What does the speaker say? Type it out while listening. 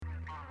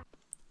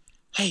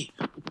Hey,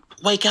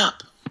 wake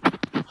up.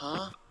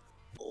 Huh?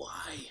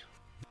 Why?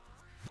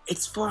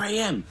 It's 4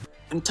 a.m.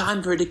 and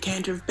time for a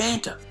decanter of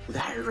banter with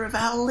Harry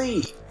Raval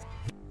Lee.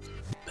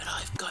 But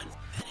I've got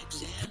an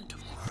exam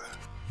tomorrow.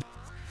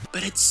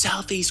 But it's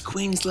Southeast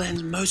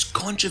Queensland's most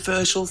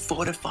controversial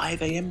 4 to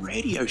 5 a.m.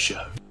 radio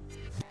show.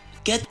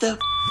 Get the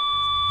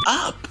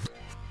up.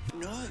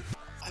 No,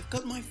 I've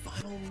got my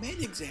final med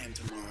exam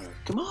tomorrow.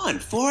 Come on,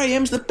 4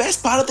 a.m.'s the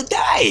best part of the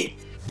day.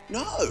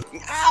 No,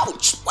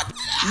 ouch. What?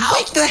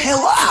 Wake the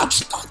hell up.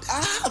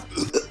 Stop.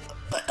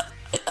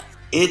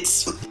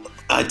 It's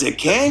a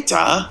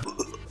decanter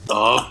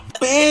of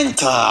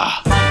banter.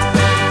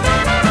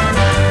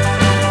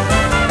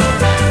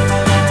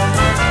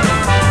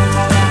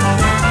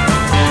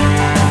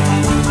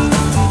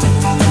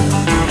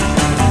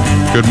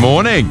 Good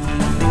morning.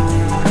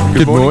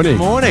 Good morning. Good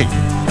morning.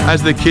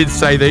 As the kids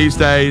say these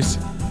days,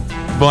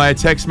 via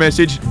text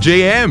message,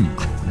 GM,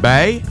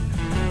 Bay.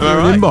 Am I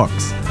right?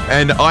 Inbox.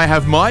 And I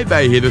have my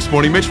Bay here this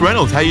morning, Mitch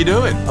Reynolds. How you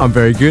doing? I'm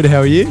very good. How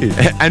are you?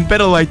 And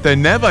better late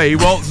than never. He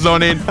waltzes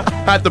on in.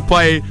 Had to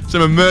play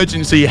some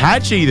emergency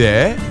Hatchie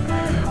there.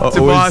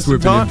 Always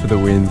swooping in for the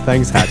win.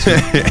 Thanks, Hatchie.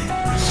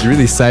 You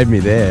really saved me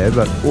there,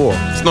 but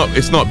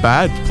It's not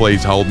bad.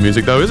 Please hold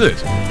music though, is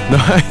it? No,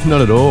 not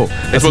at all.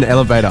 That's an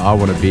elevator I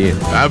want to be in.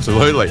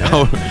 Absolutely.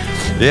 Oh,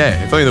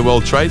 yeah. If only the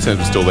World Trade Center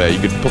was still there, you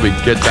could probably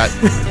get that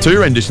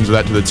 2 renditions of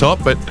that to the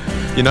top. But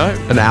you know,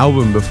 an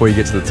album before you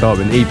get to the top,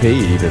 an EP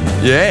even.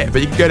 Yeah, but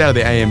you can go down to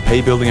the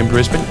AMP building in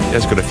Brisbane.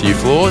 It's got a few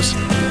floors.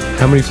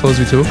 How many floors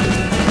we talking?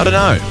 I don't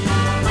know.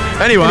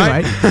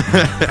 Anyway.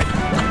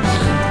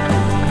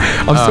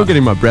 I'm still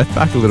getting my breath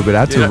back a little bit.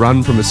 I had to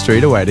run from a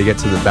street away to get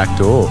to the back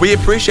door. We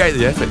appreciate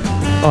the effort.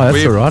 Oh,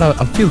 that's all right.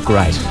 I feel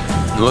great.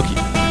 Look,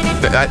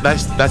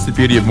 that's the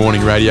beauty of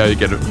morning radio. You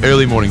get an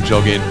early morning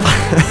jog in,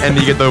 and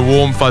you get the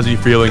warm, fuzzy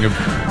feeling of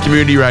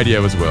community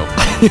radio as well.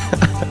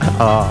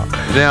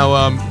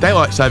 Now,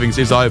 daylight savings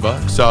is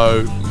over,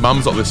 so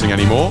Mum's not listening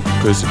anymore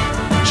because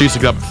she used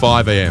to get up at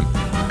 5 a.m.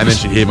 and then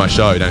she'd hear my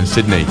show down in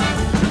Sydney.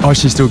 Oh,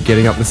 she's still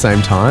getting up the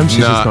same time? She's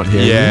just not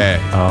hearing Yeah.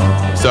 you?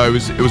 Oh. So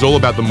it was all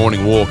about the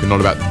morning walk and not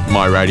about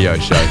my radio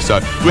show. So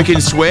we can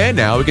swear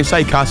now. We can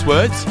say cuss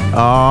words.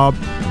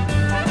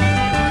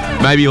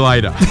 Maybe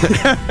later.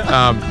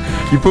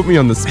 You put me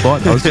on the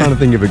spot. I was trying to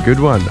think of a good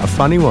one, a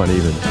funny one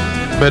even.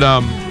 But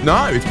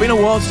no, it's been a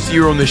while since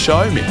you were on the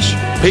show, Mitch.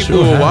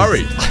 People were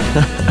worried.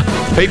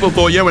 People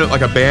thought, when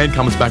like a band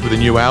comes back with a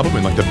new album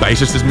and like the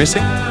bassist is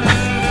missing.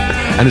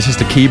 And it's just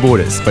a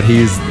keyboardist, but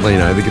he's,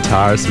 the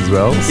guitarist as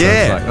well. So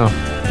yeah. It's like,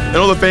 And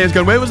all the fans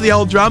going, where was the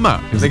old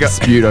drummer? There's a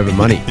dispute over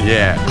money.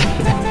 Yeah.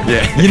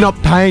 You're not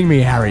paying me,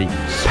 Harry.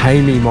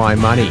 Pay me my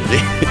money.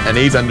 And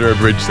he's under a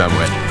bridge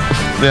somewhere.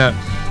 And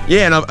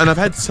I've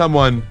had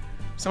someone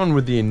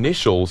with the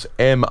initials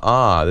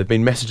MR. They've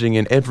been messaging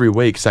in every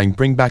week saying,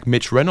 bring back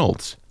Mitch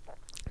Reynolds.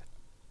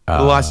 For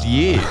the last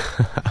year.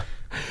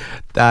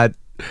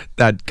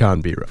 That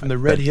can't be right. From the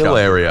Red Hill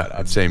area,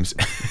 it seems.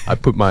 I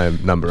put my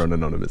number on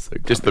anonymous. So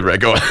just the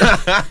record.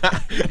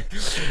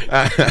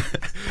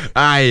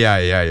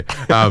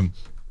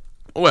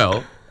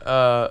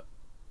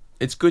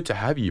 It's good to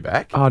have you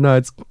back. Oh, no,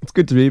 it's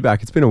good to be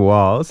back. It's been a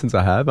while since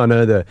I have. I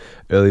know the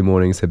early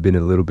mornings have been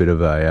a little bit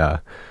of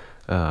a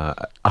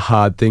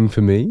hard thing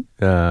for me.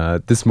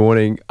 This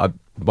morning,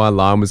 my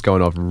alarm was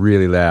going off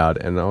really loud,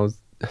 and I was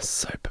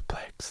so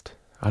perplexed.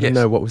 I didn't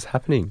know what was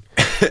happening.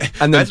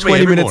 And then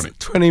 20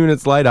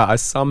 minutes later, I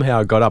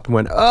somehow got up and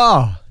went,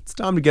 it's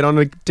time to get on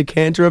a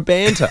decanter of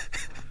banter.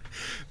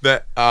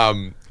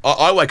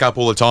 I wake up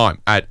all the time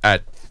at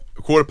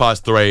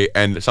 3:15,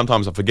 and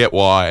sometimes I forget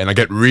why, and I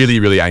get really,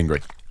 really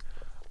angry.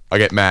 I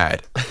get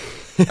mad.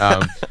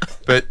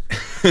 But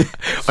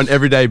on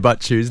every day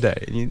but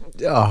Tuesday. And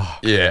yeah.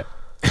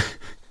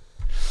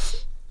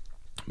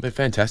 But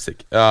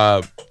fantastic.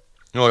 I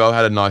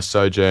had a nice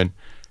sojourn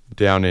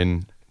down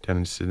in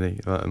Sydney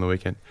on the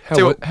weekend.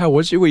 How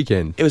was your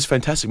weekend? It was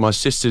fantastic. My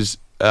sisters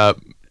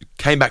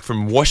came back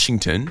from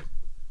Washington,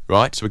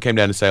 right? So we came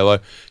down to say hello.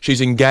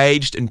 She's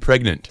engaged and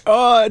pregnant.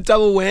 Oh,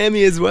 double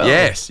whammy as well.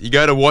 Yes. You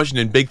go to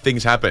Washington, big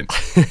things happen.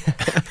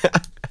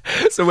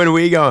 So when are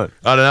we going?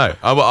 I don't know.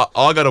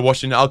 I'll go to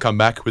Washington. I'll come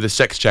back with a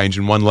sex change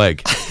in one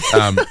leg.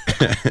 But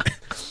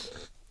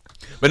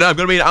no, I'm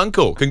going to be an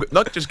uncle.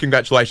 Not just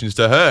congratulations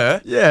to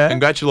her. Yeah.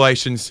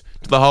 Congratulations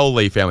to the whole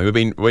Lee family.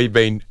 We've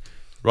been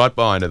right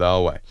behind her the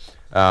whole way.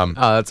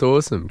 That's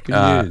awesome.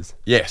 Good news.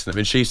 Yes,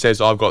 and she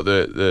says I've got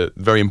the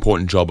very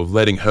important job of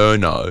letting her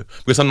know,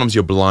 because sometimes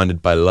you're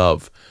blinded by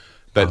love,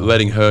 but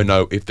letting her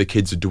know if the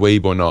kid's a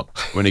dweeb or not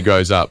when he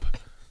grows up.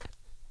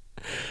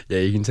 Yeah,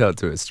 you can tell it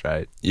to her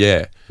straight.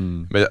 Yeah,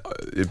 but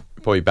it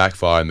probably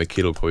backfire, and the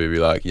kid will probably be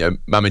like,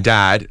 Mum and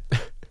Dad,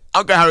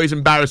 Uncle Harry's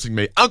embarrassing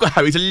me. Uncle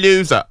Harry's a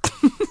loser.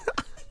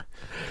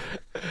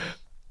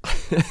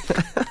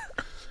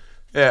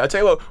 Yeah, I'll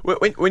tell you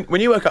what,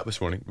 when you woke up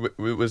this morning,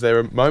 was there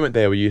a moment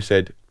there where you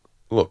said,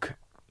 look,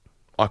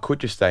 I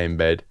could just stay in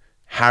bed,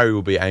 Harry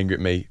will be angry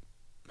at me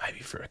maybe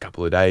for a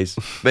couple of days.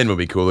 Then we'll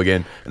be cool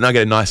again, and I'll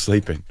get a nice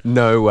sleep in.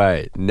 No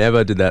way.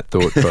 Never did that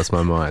thought cross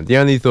my mind. The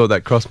only thought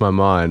that crossed my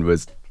mind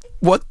was,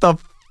 what the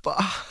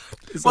fuck?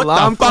 This What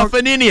alarm the clock.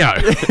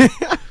 fuffaninio?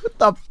 What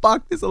the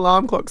fuck? This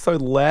alarm clock's so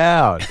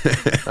loud.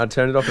 I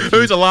turned it off.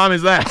 Whose alarm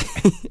is that?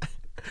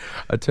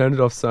 I turned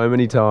it off so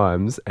many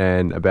times,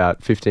 and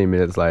about 15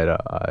 minutes later,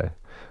 I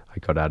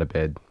got out of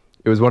bed.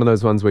 It was one of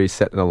those ones where you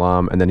set an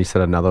alarm and then you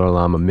set another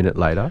alarm a minute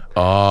later.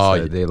 Oh,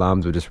 So the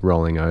alarms were just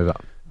rolling over.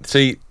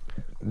 see,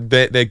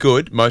 they're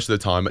good most of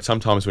the time, but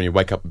sometimes when you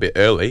wake up a bit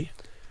early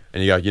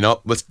and you go, you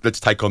know, let's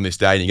take on this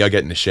day, and you go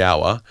get in the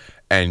shower,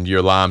 and your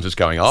alarm's just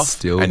going off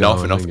Still and going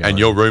off and off, and and going.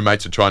 your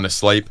roommates are trying to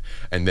sleep,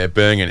 and they're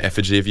burning an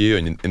effigy of you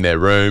in their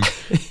room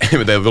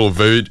with their little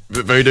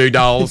voodoo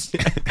dolls.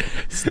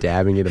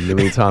 Stabbing it a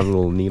million times with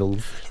little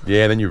needles.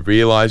 Yeah, then you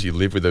realise you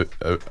live with a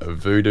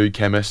voodoo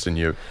chemist, and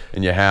you're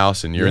in your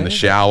house, and you're in the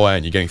shower,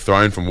 and you're getting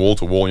thrown from wall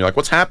to wall, and you're like,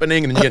 what's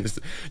happening? And then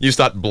you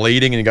start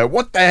bleeding, and you go,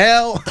 what the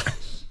hell?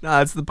 No,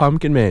 it's the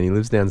pumpkin man. He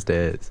lives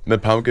downstairs. The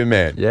pumpkin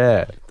man.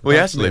 Yeah. Well, he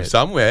has to live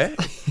somewhere.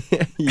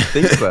 You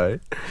think so?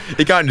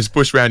 He can't just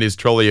push around his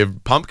trolley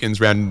of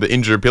pumpkins around the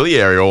Indooroopilly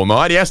area all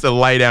night. He has to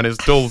lay down his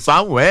tool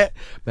somewhere.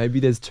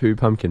 Maybe there's two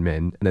pumpkin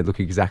men and they look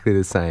exactly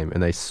the same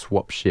and they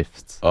swap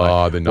shifts.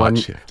 Oh, the night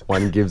shift.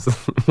 One gives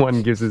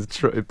his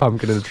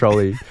pumpkin and a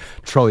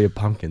trolley of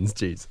pumpkins,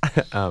 to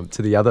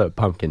the other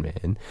pumpkin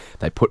man.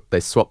 They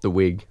swap the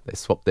wig, they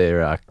swap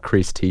their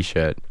creased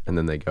t-shirt, and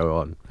then they go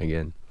on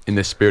again. In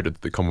the spirit of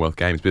the Commonwealth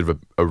Games, a bit of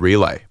a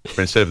relay. But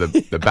instead of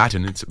the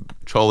baton, it's a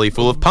trolley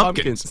full of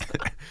pumpkins.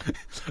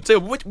 I'd say,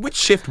 which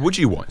shift would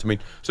you want? I mean,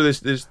 so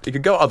there's it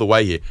could go either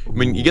way here. I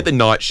mean, you get the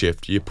night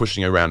shift, you're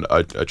pushing around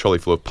a trolley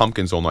full of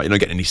pumpkins all night. You don't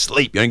get any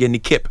sleep, you don't get any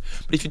kip.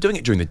 But if you're doing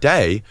it during the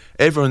day,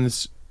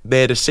 everyone's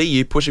there to see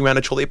you pushing around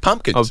a trolley of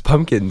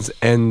pumpkins.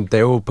 And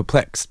they're all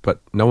perplexed, but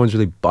no one's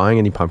really buying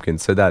any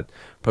pumpkins. So that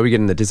probably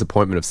getting the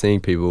disappointment of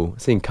seeing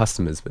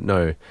customers, but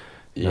no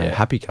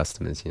happy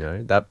customers, you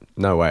know. That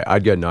no way.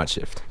 I'd go night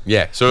shift.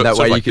 Yeah, so that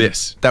way like you could.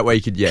 this. That way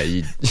you could. Yeah,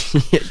 you.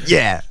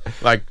 Yeah.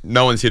 Like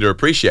no one's here to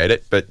appreciate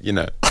it, but you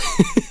know,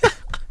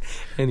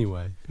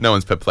 Anyway. no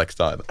one's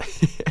perplexed either.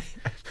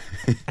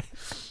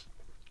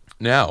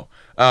 Now,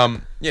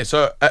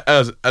 so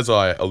as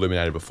I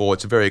illuminated before,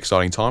 it's a very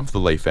exciting time for the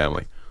Lee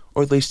family,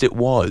 or at least it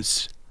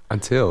was,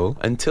 Until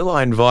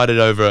I invited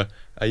over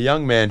a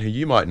young man who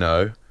you might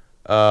know,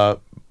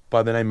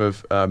 by the name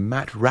of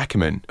Matt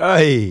Rackerman.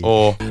 Hey.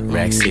 Or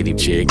Rack City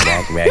chick,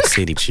 Rack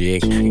City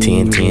chick, 10,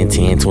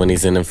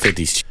 20s and them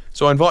 50s.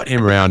 So I invite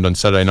him around on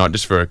Saturday night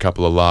just for a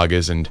couple of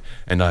lagers, and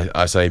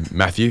I say,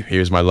 Matthew,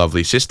 here's my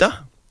lovely sister.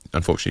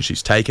 Unfortunately,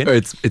 she's taken.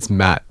 It's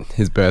Matt.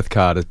 His birth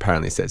card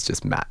apparently says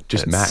just Matt.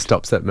 Just And it Matt.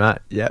 Stops at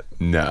Matt. Yep.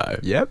 No.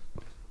 Yep.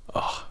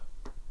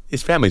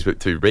 His family's a bit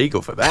too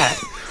regal for that.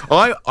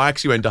 I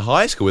actually went to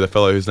high school with a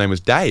fellow whose name was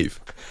Dave.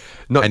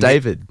 Not And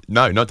David.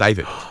 No, not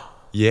David.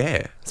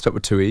 Yeah. Start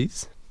with two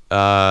E's.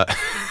 No,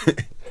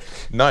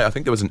 I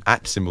think there was an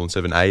at symbol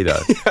instead of an A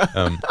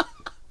though.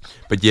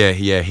 But yeah,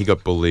 he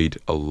got bullied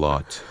a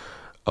lot.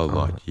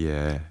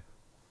 Yeah.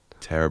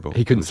 Terrible.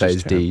 He couldn't It was say just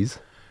his terrible. D's.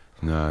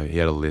 No, he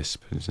had a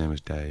lisp. His name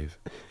was Dave.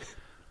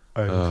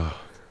 Oh.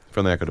 If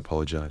only I could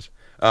apologise.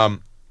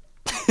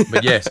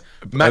 But yes,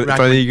 Matt If Rackerman,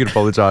 only you could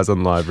apologise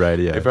on live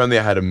radio. if only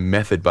I had a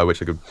method by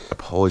which I could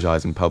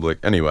apologise in public.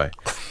 Anyway,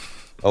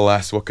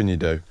 alas, what can you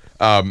do?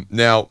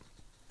 Now,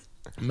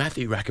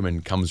 Matthew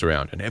Rackerman comes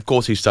around, and of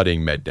course he's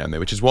studying med down there,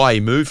 which is why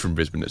he moved from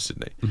Brisbane to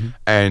Sydney.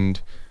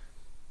 And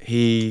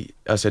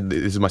I said,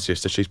 this is my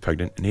sister, she's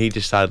pregnant, and he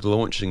just started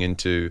launching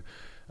into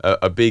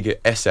a big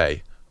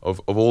essay of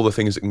all the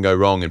things that can go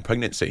wrong in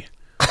pregnancy.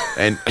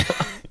 And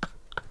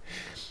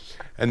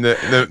and the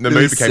Really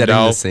mood became setting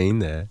dull. the scene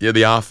there. Yeah,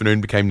 the afternoon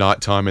became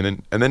nighttime,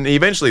 and then he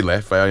eventually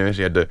left. I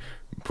eventually had to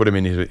put him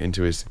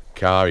into his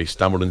car. He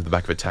stumbled into the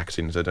back of a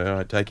taxi and said, "All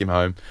right, take him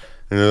home."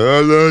 And I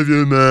love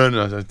you, man. And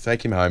I said,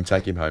 take him home.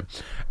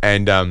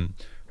 And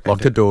Lock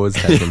the doors.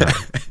 Take him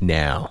home.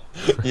 Now.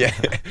 yeah,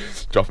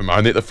 drop him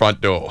only at the front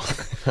door.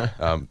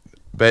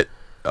 But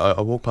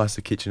I walked past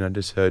the kitchen. I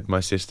just heard my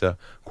sister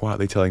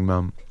quietly telling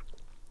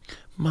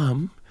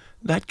Mum,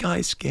 that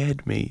guy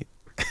scared me.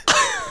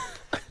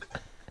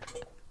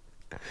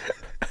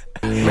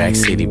 Rack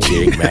City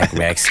chick,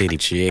 Rack City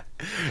chick.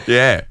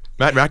 Yeah,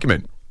 Matt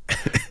Rackerman.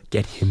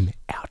 Get him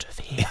out of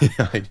here.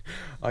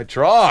 I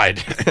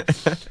tried.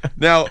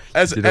 Now,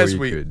 as Did all you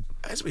we could.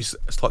 as we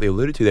slightly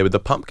alluded to there with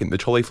the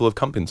trolley full of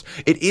pumpkins,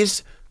 it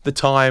is the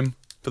time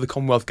for the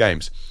Commonwealth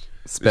Games.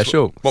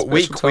 Special. What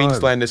we Special time.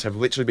 Queenslanders have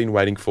literally been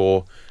waiting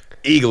for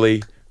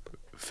eagerly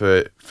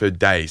for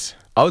days.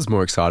 I was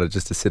more excited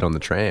just to sit on the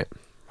tram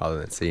rather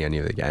than see any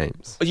of the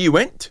games. Oh, you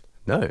went?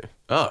 No.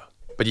 Oh,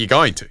 but you're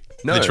going to?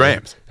 No. The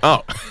trams?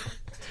 Oh.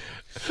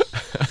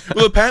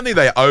 Well, apparently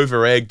they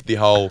over-egged the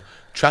whole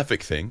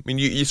traffic thing. I mean,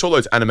 you saw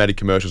those animated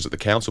commercials that the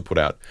council put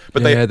out.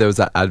 But There was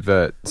that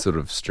advert, sort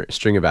of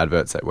string of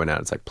adverts that went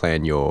out. It's like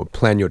plan your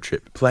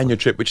trip. Plan your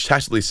trip, which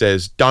tacitly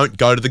says, don't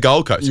go to the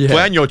Gold Coast. Yeah.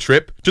 Plan your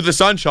trip to the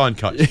Sunshine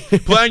Coast.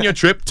 Plan your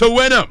trip to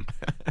Wenham.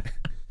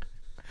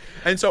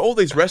 And so all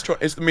these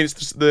restaurants,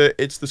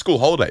 it's the school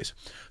holidays.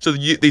 So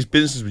these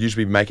businesses would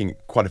usually be making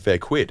quite a fair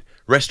quid.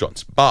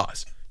 Restaurants,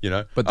 bars,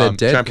 But they're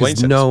dead trampoline because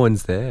centers. no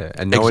one's there,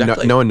 and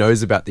Exactly. no one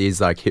knows about these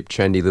like hip,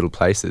 trendy little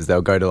places.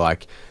 They'll go to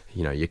like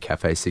your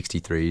Cafe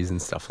 63s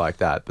and stuff like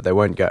that, but they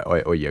won't go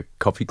or your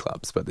coffee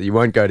clubs. But you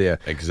won't go to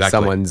Exactly.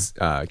 someone's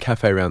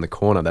cafe around the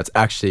corner that's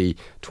actually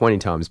 20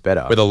 times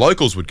better. Where the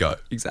locals would go.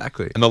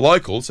 Exactly. And the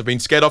locals have been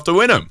scared off to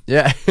Wynnum.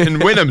 Yeah.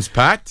 And Wynnum's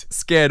packed.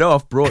 Scared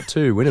off, brought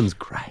to. Wynnum's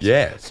great.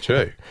 Yeah, it's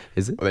true.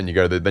 Is it? Well, then you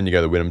go to the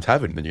Wynnum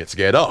Tavern, and then you get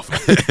scared off.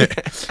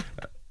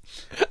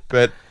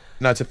 But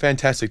no, it's a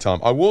fantastic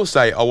time. I will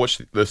say, I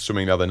watched the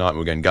swimming the other night. And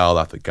we were getting gold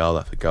after gold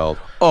after gold.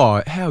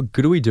 Oh, how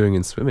good are we doing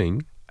in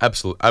swimming?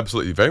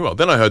 Absolutely very well.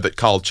 Then I heard that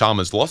Carl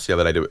Chalmers lost the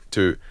other day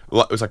to it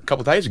was like a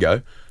couple of days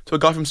ago, to a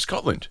guy from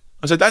Scotland.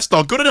 I said, that's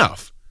not good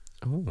enough.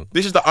 Ooh.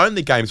 This is the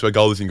only games where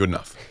gold isn't good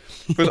enough.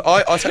 Because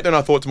I sat down and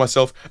I thought to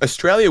myself,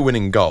 Australia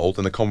winning gold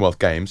in the Commonwealth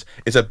Games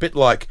is a bit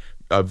like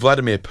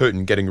Vladimir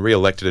Putin getting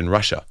re-elected in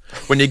Russia.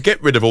 When you get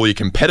rid of all your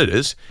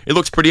competitors, it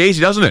looks pretty easy,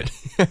 doesn't it?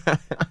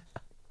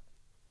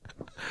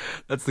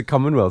 That's the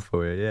Commonwealth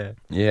for you, yeah.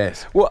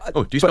 Yes. Well,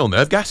 Oh, do you smell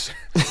nerve gas?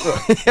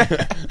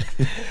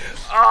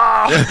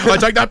 I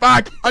take that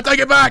back. I take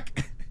it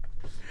back.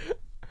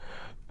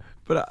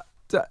 But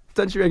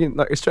don't you reckon,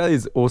 like,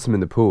 Australia's awesome in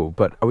the pool,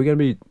 but we're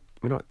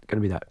not going to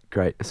be that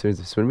great as soon as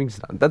the swimming's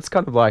done. That's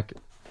kind of like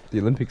the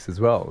Olympics as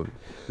well.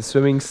 The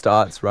swimming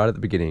starts right at the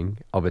beginning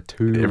of a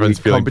 2-week Everyone's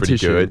feeling pretty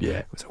competition. good,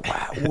 yeah. It's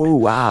wow, whoa,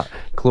 wow.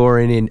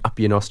 Chlorine in up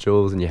your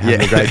nostrils and you're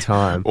having a great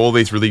time. All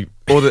these really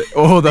all those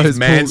pool-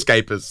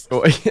 manscapers.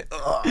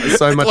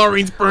 so much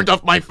Chlorine's burnt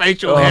off my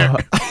facial hair.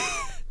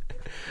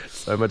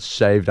 so much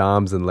shaved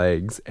arms and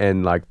legs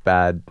and like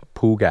bad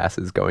pool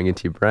gases going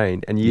into your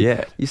brain, and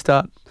you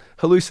start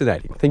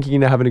hallucinating, thinking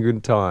you're having a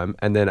good time,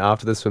 and then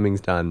after the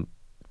swimming's done,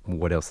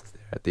 what else is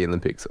there at the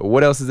Olympics or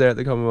what else is there at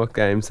the Commonwealth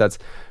Games that's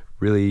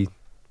really,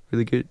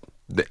 really good?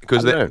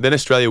 Because I don't know. then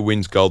Australia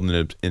wins gold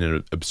in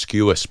an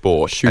obscure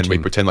sport, and we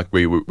Shooting. pretend like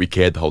we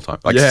cared the whole time,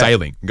 like Yeah.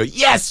 sailing. And go,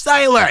 yes,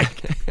 sailing.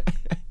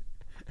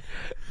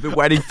 Been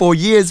waiting 4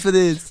 years for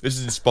this. This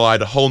has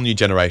inspired a whole new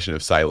generation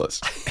of sailors.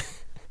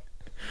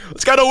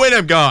 Let's go to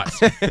Wynnum, guys.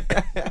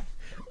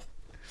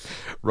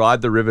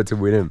 Ride the river to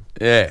win him.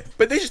 Yeah,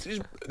 but this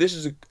is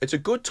it's a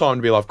good time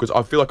to be alive, because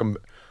I feel like I'm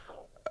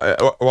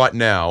right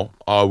now.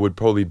 I would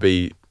probably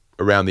be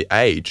around the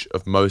age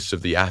of most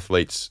of the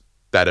athletes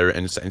that are,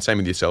 and same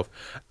with yourself.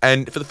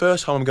 And for the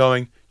first time, I'm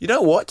going, you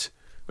know what?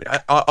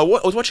 I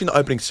was watching the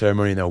opening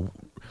ceremony, and they were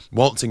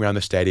waltzing around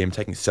the stadium,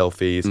 taking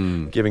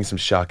selfies, giving some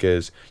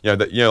shakas.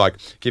 Like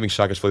giving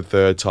shakas for the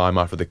third time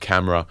after the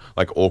camera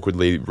like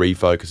awkwardly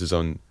refocuses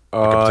on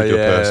like a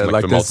particular person.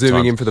 like for they're multiple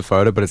zooming times. in for the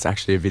photo, but it's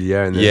actually a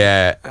video. And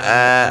Yeah.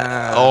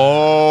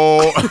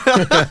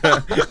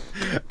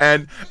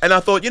 And I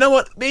thought, you know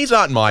what? These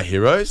aren't my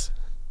heroes.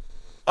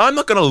 I'm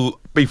not going to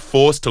be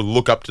forced to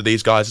look up to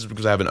these guys just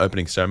because I have an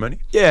opening ceremony.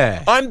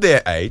 yeah. I'm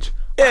their age.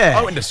 Yeah.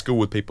 I went to school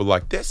with people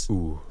like this.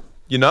 Ooh.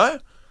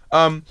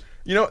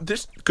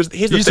 This, because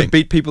here's You the used to thing.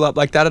 beat people up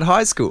like that at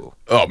high school.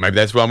 Oh, maybe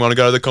that's why I'm going to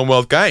go to the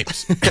Commonwealth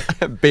Games.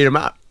 Beat them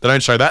up. They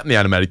don't show that in the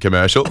animated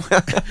commercial.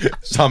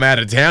 Some out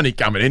of townie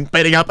coming in,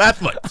 beating up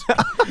athletes.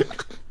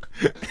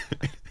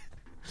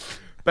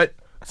 But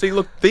see,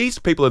 look, these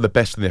people are the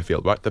best in their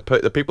field, right?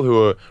 The people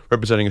who are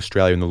representing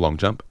Australia in the long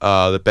jump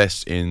are the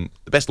best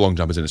long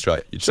jumpers in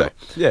Australia, you'd say.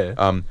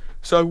 Yeah.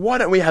 So why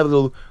don't we have a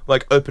little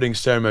like opening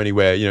ceremony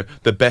where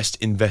the best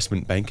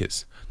investment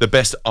bankers, the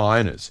best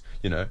ironers,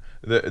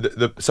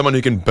 the someone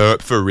who can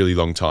burp for a really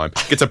long time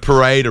gets a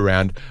parade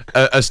around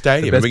a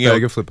stadium. Best and bring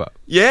burger flipper.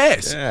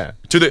 Yes. Yeah.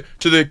 To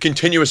the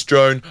continuous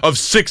drone of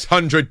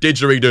 600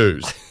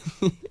 didgeridoos.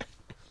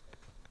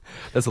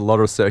 That's a lot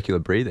of circular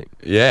breathing.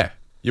 Yeah.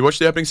 You watched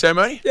the opening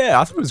ceremony? Yeah,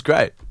 I thought it was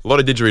great. A lot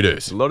of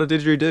didgeridoos. A lot of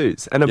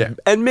didgeridoos. And Yeah.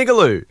 and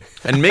Migaloo.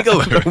 And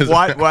Migaloo.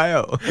 White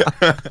whale.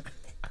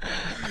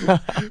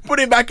 Put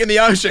him back in the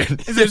ocean.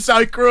 This is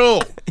so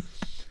cruel.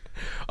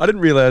 I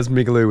didn't realise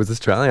Migaloo was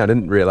Australian. I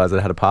didn't realise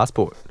it had a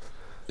passport.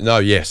 No,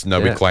 we Yeah.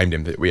 claimed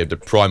him. That we had to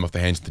pry him off the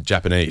hands of the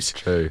Japanese.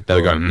 True. They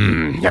were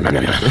going, yum, yum,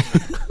 yum,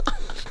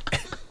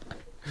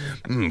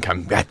 yum.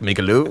 Come back,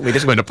 Migaloo. We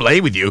just want to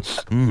play with you.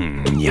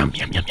 Yum, yum,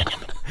 yum, yum, yum.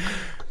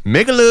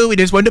 Migaloo, we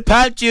just want to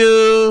pat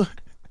you.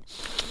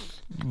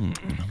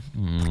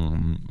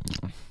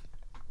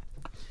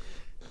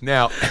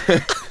 Now,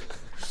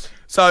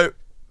 so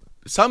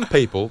some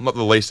people, not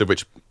the least of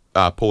which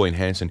Pauline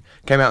Hanson,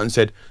 came out and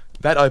said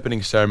that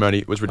opening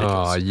ceremony was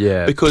ridiculous. Oh,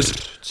 yeah. Because,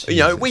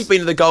 Jesus. we've been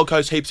to the Gold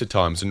Coast heaps of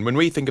times, and when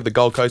we think of the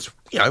Gold Coast,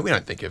 we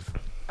don't think of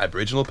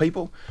Aboriginal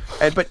people.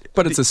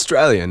 But it's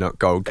Australia, not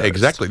Gold Coast.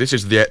 Exactly. This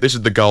is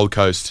the Gold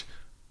Coast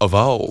of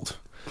old.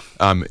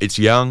 It's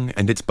young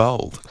and it's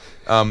bold.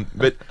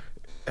 But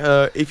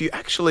if you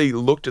actually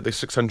looked at the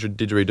 600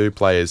 didgeridoo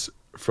players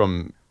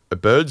from a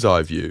bird's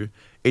eye view,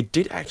 it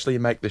did actually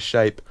make the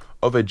shape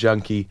of a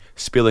junkie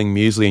spilling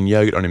muesli and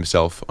yogurt on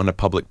himself on a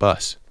public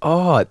bus.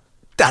 Oh,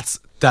 that's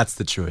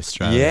the true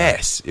Australia.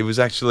 Yes, it was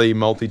actually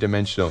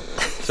multi-dimensional.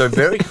 So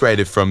very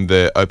creative from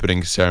the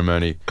opening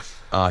ceremony.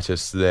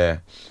 artists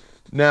there.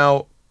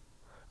 Now,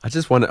 I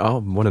just want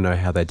to know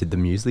how they did the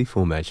muesli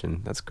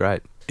formation. That's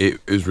great. it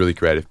was really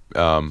creative.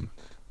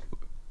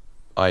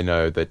 I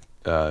know that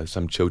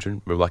some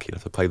children were lucky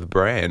enough to play the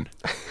Bran.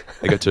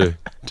 They got to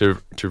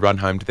run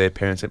home to their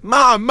parents and say,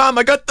 Mom,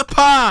 I got the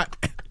part!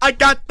 I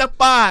got the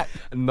part!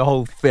 And the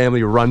whole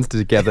family runs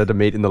together to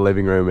meet in the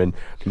living room, and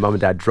mum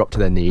and dad drop to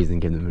their knees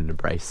and give them an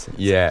embrace.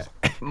 Yeah.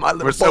 My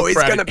little We're so boy's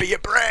proud going to of be a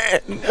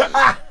Bran.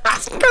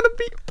 He's going to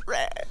be a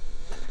Bran.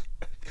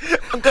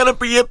 I'm gonna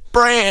be a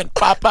Bran,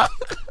 Papa.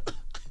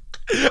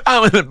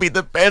 I'm gonna be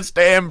the best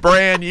damn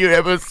Bran you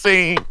ever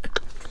seen.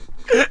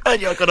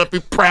 And you're gonna be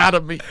proud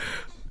of me.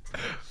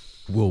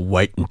 We'll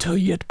wait until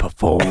you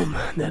perform,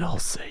 then I'll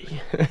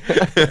see.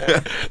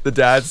 The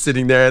dad's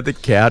sitting there at the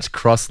couch,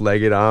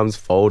 cross-legged, arms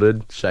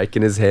folded,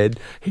 shaking his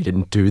head. He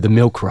didn't do the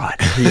milk right.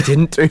 He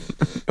didn't do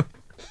the milk.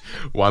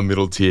 One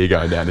little tear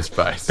going down his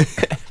face.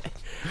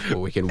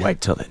 Well, we can wait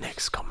till the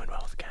next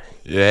Commonwealth game.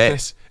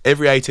 Yes.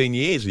 Every 18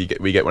 years we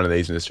get one of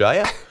these in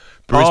Australia.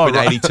 Brisbane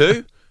right.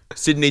 82,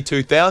 Sydney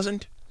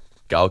 2000,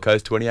 Gold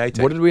Coast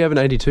 2018. What did we have in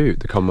 82,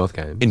 the Commonwealth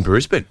Games? In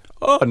Brisbane.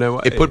 Oh, no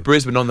way. It put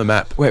Brisbane on the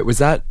map. Wait, was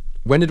that...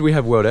 When did we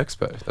have World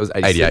Expo? That was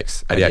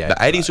 86. 88. The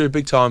 80s are a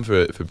big time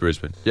for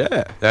Brisbane.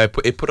 Yeah.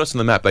 It put us on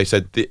the map. They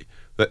said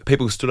that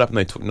people stood up and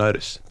they took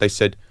notice. They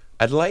said,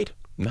 Adelaide?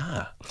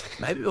 Nah,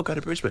 maybe we'll go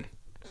to Brisbane.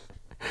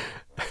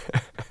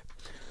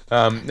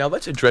 Now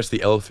let's address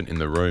the elephant in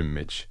the room,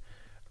 Mitch.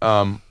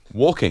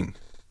 Walking.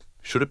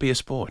 Should it be a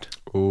sport?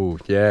 Oh,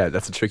 yeah,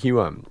 that's a tricky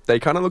one. They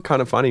kind of look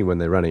kind of funny when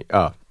they're running.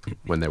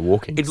 When they're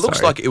walking. It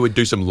looks like it would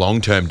do some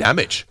long-term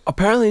damage.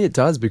 Apparently it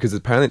does, because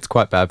apparently it's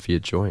quite bad for your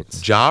joints.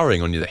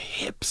 Jarring on your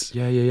hips.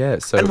 Yeah.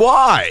 So And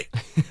why?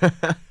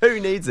 who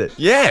needs it?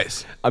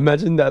 Yes.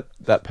 Imagine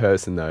that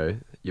person, though,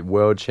 your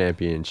world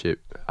championship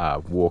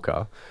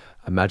walker.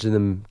 Imagine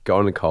them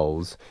going to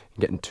Coles and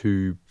getting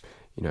two,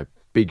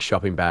 big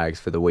shopping bags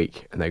for the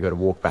week, and they got to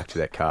walk back to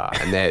their car,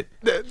 and their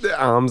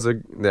arms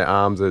are,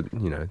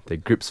 their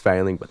grip's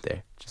failing, but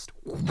they're just,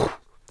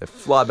 they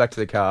fly back to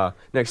the car.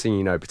 Next thing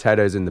you know,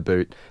 potatoes in the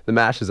boot. The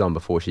mash is on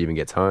before she even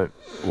gets home.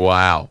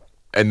 Wow.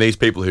 And these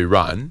people who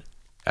run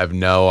have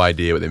no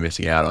idea what they're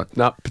missing out on.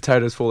 No,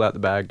 potatoes fall out the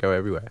bag, go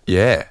everywhere.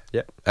 Yeah.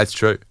 Yep. That's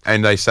true.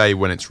 And they say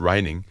when it's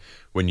raining,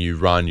 when you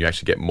run, you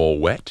actually get more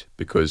wet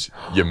because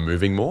you're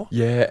moving more.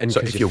 Yeah, and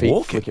So because if your you're feet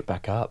walking- flick it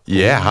back up.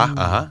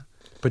 Yeah,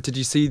 But did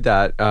you see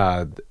that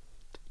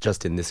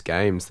just in this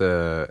games, one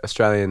of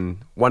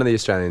the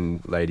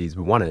Australian ladies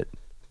won it,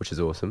 which is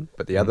awesome,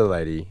 but the other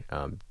lady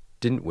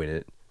didn't win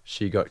it.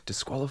 She got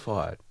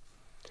disqualified.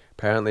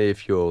 Apparently,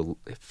 if your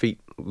feet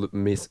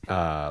leaves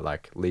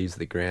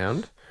the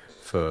ground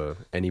for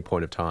any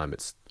point of time,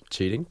 it's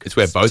cheating. It's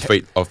where both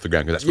feet off the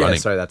ground because that's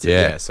running. So that's it.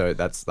 Yeah, so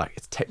that's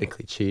it's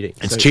technically cheating.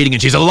 It's cheating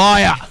and she's a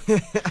liar.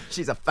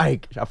 She's a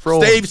fake, a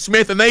fraud. Steve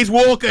Smith and these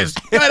walkers.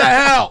 Go to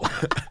hell.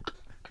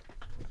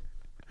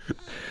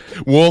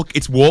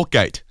 It's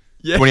Walkgate.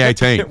 Yeah.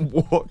 2018.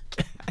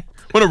 Walkgate.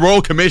 What a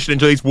royal commission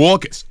into these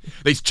walkers.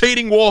 These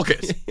cheating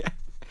walkers.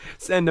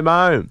 Send them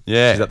home.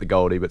 Yeah. She's at the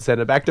Goldie, but send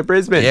her back to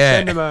Brisbane. Yeah.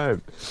 Send them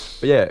home.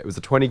 But yeah, it was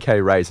a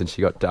 20k race, and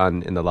she got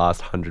done in the last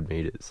 100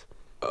 metres.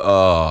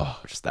 Oh,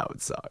 Which that would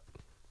suck.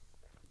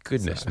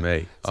 goodness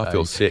me. I So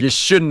feel sick. You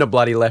shouldn't have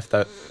bloody left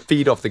the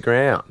feet off the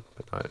ground.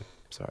 But no,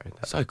 sorry.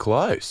 So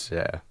close.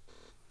 Yeah.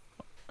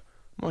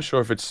 I'm not sure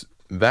if it's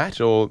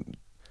that or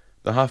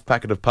the half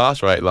packet of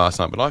pasta I ate last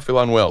night, but I feel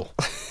unwell.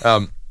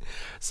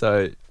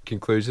 So,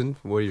 conclusion,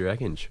 what do you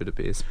reckon? Should it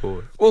be a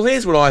sport? Well,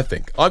 here's what I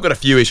think. I've got a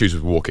few issues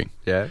with walking.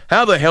 Yeah.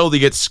 How the hell do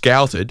you get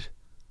scouted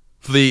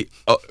for the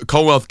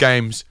Commonwealth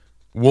Games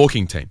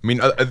walking team? I mean,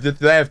 do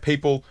they have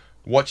people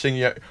watching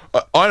you?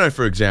 I know,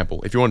 for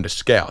example, if you wanted to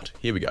scout,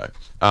 here we go.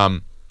 I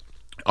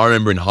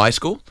remember in high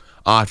school,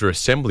 after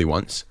assembly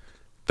once,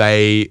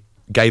 they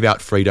gave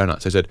out free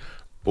donuts. They said,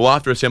 well,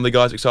 after assembly,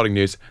 guys, exciting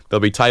news,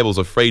 there'll be tables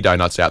of free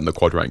donuts out in the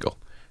quadrangle.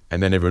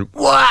 And then everyone,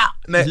 wow!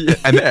 And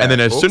then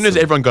as soon as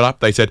everyone got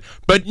up, they said,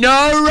 but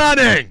no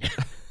running!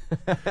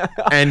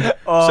 And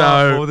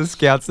so all the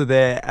scouts are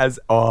there as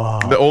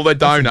all the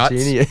donuts.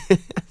 genius.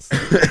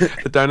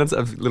 The donuts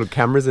have little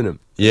cameras in them.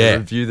 Yeah. They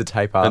review the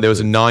tape after. And there was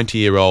a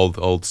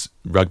 90-year-old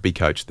rugby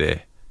coach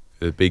there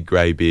with a big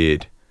grey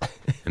beard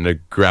and a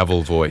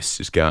gravel voice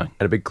just going,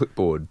 and a big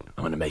clipboard.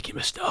 I'm going to make him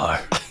a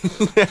star.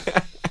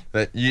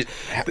 That you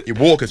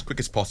walk as quick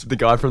as possible. The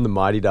guy from the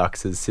Mighty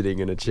Ducks is sitting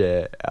in a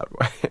chair out.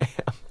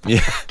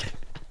 Yeah.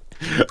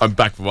 I'm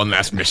back for one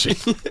last mission.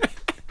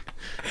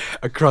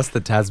 Across the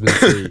Tasman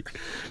Sea.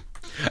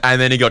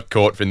 And then he got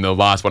caught in the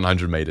last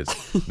 100 metres.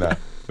 No.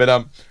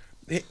 But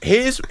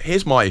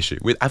here's my issue.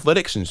 With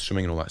athletics and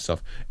swimming and all that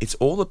stuff, it's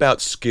all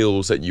about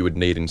skills that you would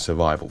need in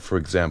survival. For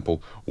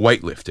example,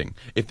 weightlifting.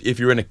 If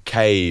you're in a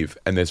cave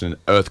and there's an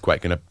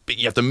earthquake and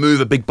you have to move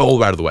a big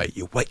boulder out of the way,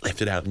 you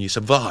weightlift it out and you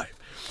survive.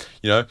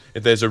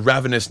 If there's a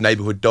ravenous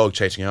neighbourhood dog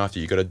chasing after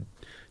you, you've got to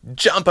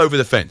jump over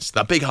the fence,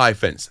 the big high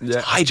fence. It's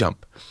a high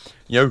jump.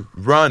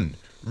 Run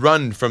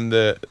from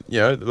the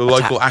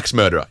local axe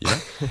murderer.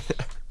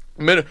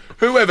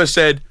 Whoever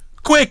said,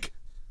 quick,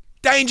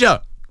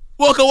 danger,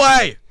 Walk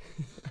away.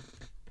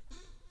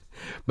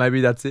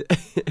 Maybe that's it.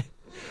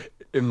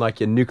 In like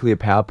a nuclear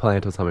power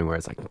plant or something where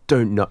it's like,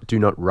 do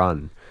not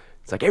run.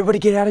 It's like, everybody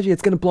get out of here,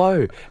 it's going to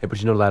blow.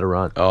 But you're not allowed to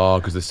run. Oh,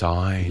 because the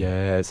sign.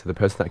 Yeah, so the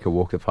person that can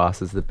walk the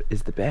fastest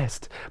is the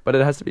best. But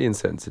it has to be in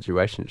certain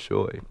situations,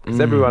 surely.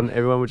 Because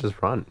everyone would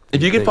just run.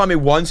 If you can find me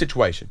one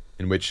situation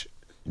in which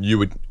you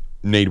would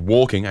need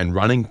walking and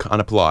running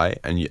can't apply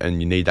and you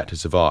need that to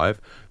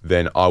survive,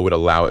 then I would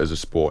allow it as a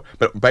sport.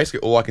 But basically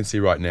all I can see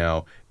right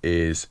now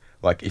is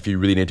like if you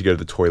really need to go to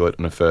the toilet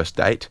on a first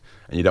date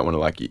and you don't want to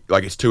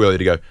like it's too early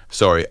to go,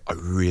 sorry, I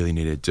really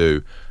need to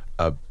do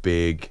a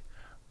big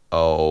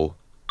old...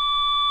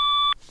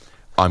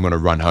 I'm going to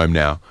run home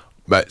now.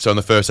 But so on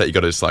the first date, you got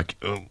to just like,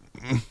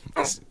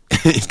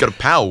 he's got a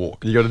power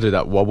walk. You got to do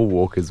that wobble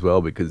walk as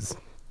well because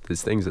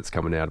there's things that's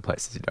coming out of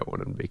places you don't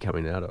want them to be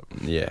coming out of.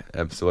 Yeah,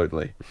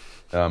 absolutely.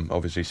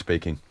 Obviously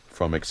speaking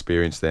from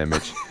experience there,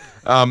 Mitch.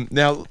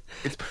 Now,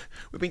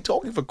 we've been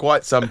talking for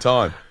quite some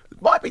time.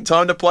 It might be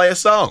time to play a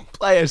song.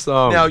 Play a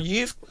song. Now,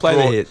 you've Play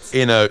the brought hits.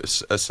 in a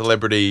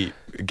celebrity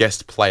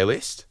guest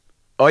playlist.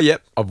 Oh,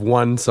 yep. Of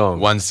one song.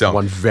 One song.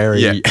 One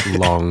very Yeah.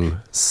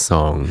 long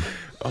song.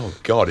 Oh,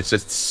 God, it's a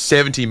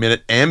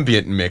 70-minute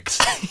ambient mix.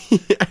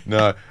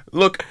 No,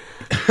 look.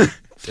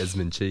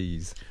 Desmond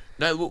Cheese.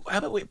 No, well, how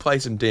about we play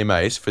some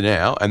DMAs for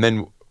now, and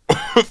then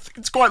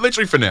it's quite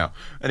literally for now.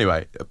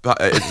 Anyway,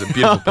 it's a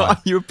beautiful play.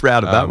 You were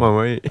proud of that one,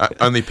 weren't you?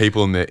 Only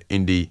people in the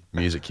indie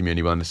music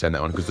community will understand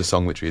that one because the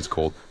song literally is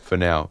called For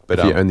Now. But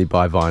If you only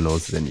buy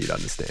vinyls, then you'd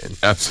understand.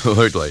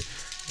 absolutely.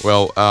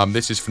 Well,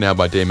 this is For Now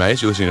by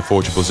DMAs. You're listening to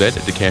 4 Triple Z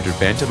at Decanter of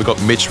Banter. We've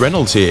got Mitch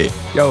Reynolds here.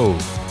 Yo.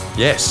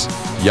 Yes.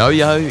 Yo,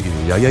 yo,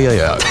 yo, yo, yo,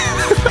 yo.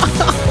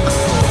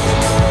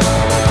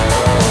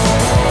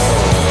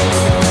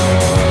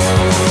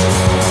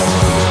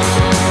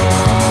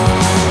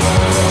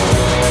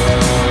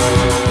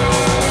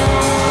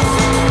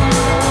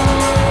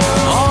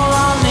 All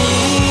I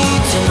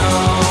need to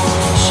know,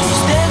 she's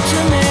dead to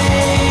me.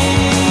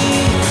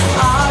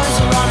 Eyes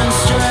are running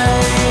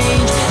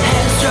strange,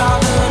 head's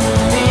driving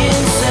me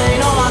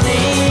insane. All I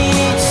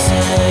need to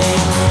say,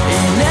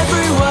 in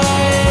every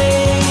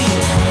way,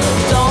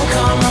 don't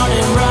come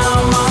running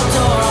round my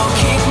door. I'll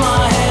kick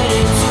my head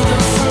into the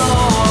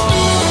floor.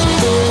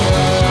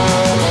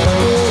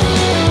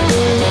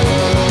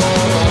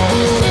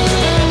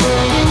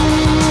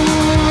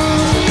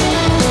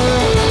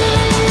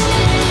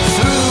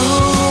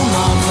 Through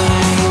my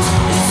veins,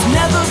 it's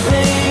never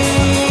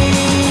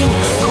been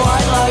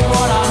quite like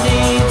what I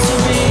need to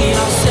be.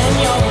 I send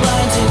your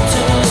plans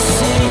into the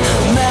sea.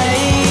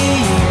 Maybe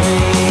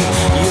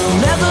you'll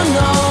never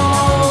know.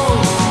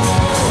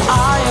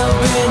 I have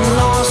been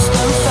lost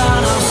and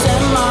found. I'll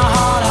send my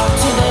heart out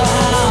to the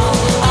hound.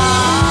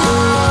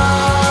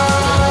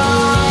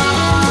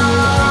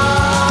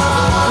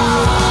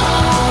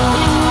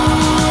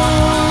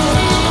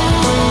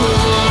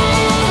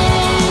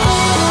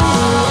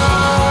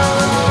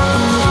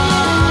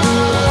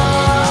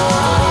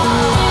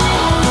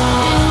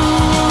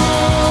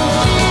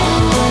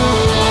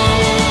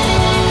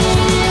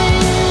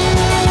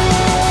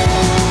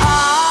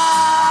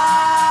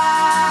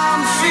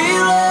 I'm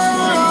feeling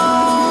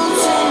low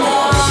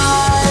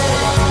tonight,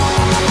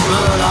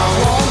 but I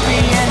won't be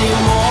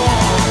anymore.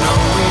 No,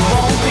 we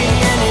won't be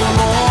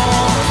anymore.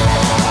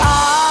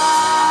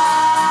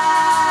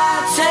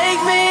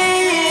 Take me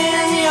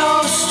in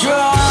your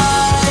stride.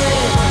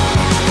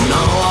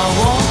 No, I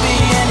won't be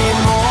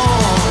anymore.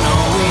 No,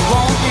 we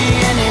won't be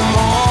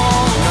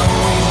anymore. No,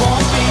 we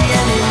won't be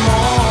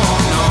anymore.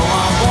 No,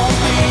 I won't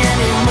be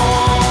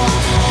anymore.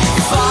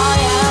 If I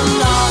am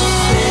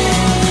nothing,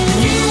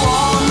 you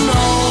are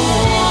no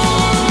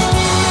one.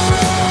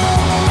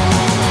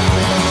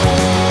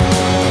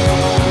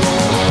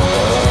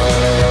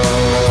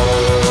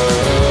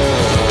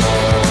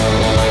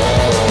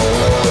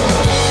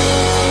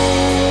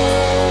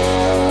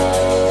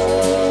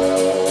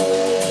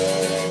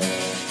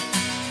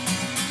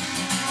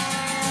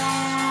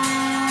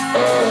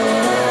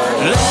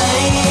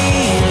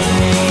 Lately,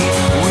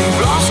 we've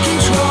lost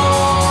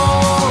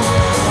control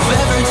of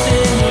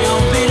everything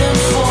you're bidding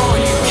for.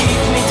 You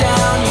keep me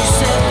down, you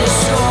set the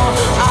score.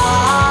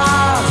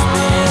 I've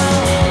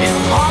been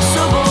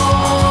impossible.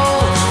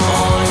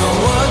 All your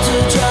words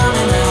are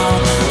drowning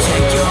out.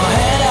 Take your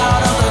head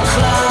out of the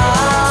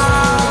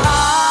cloud.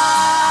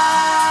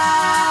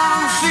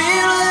 I'm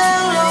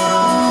feeling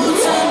low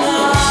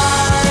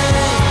tonight.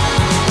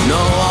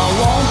 No, I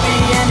won't be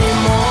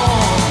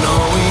anymore. No,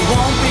 we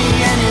won't be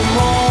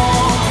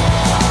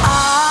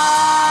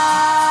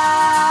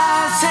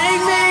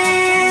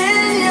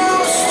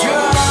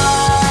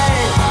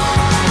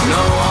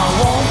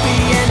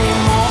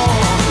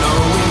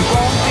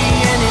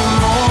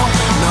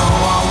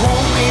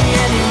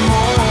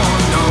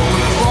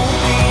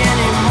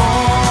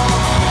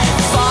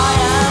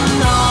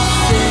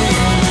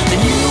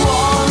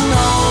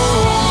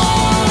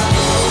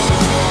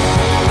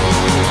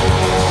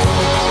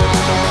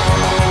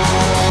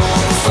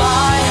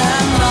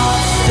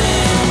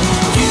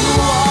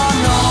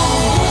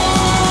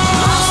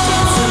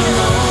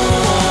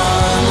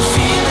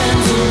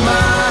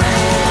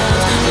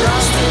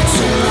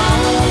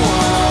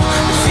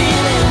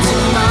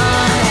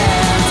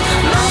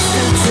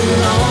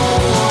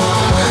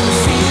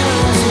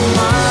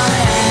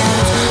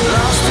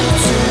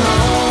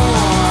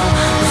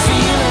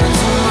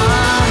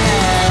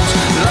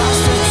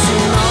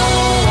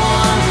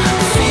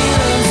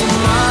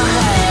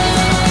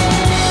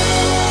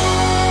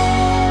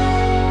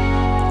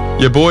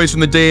Your boys from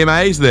the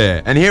DMA's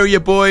there. And here are your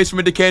boys from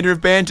a decanter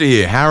of banter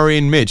here. Harry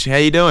and Mitch. How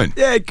you doing?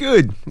 Yeah,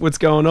 good. What's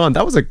going on?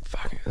 That was a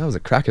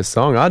cracker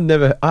song. I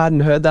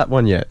hadn't heard that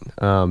one yet.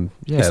 Yeah.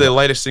 It's their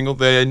latest single.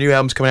 Their new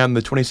album's coming out on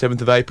the 27th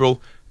of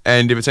April.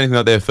 And if it's anything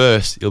like their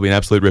first, it'll be an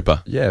absolute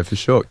ripper. Yeah, for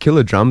sure.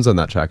 Killer drums on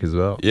that track as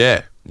well.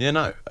 Yeah. Yeah,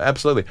 no,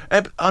 absolutely.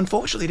 And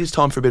unfortunately, it is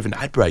time for a bit of an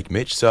ad break,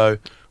 Mitch. So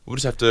we'll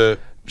just have to...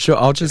 Sure,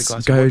 I'll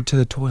just go to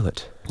the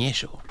toilet. Yeah,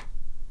 sure.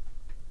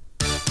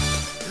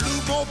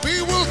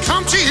 Mobile will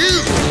come to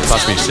you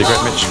Pass me a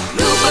cigarette, Mitch.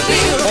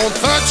 on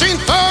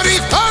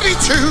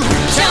 133032.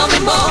 Tell me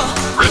more.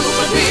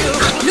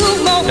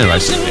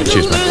 Anyways,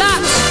 cheers, mate.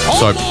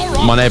 So,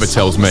 my neighbour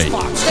tells me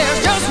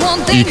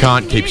you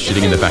can't keep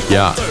shitting in the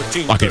backyard.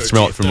 I can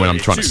smell it from when I'm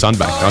trying to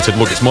sunbathe. And I said,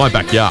 look, it's my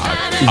backyard.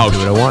 I'll do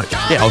what I want.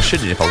 Yeah, I'll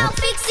shit it if I want.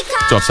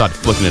 So I've started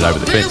flicking it over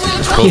the fence.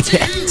 It's cool.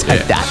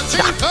 Take that.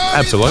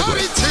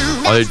 Absolutely.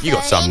 Oh, you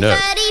got some nerve.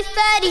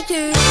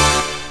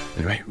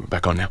 Anyway, we're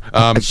back on now.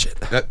 Shit.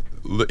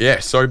 Yeah,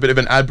 sorry, bit of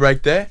an ad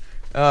break there.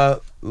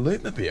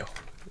 Loopmobile.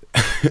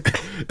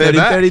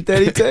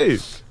 32.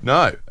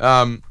 No.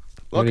 I'm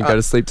Look, going to go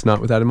to sleep tonight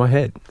with that in my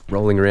head.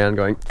 Rolling around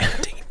going...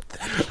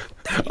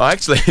 I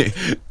actually,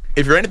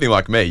 if you're anything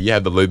like me, you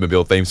have the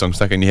Loopmobile theme song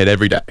stuck in your head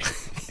every day.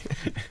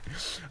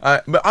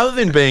 But other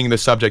than being the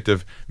subject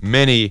of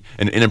many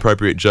an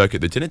inappropriate joke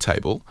at the dinner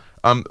table,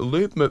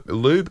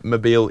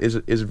 Loopmobile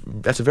is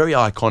that's a very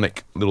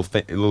iconic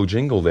little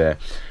jingle there.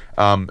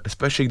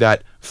 Especially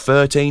that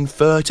 13,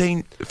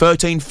 30,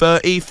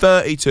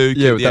 32.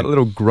 Yeah, with that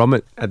little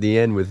grommet at the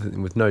end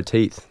with no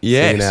teeth.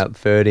 Yes. Singing out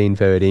 13,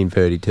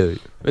 32.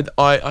 But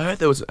I heard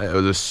there was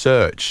a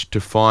search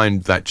to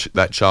find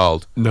that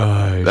child.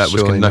 No, that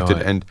was surely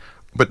conducted, not.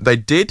 but they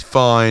did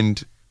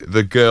find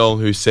the girl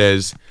who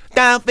says,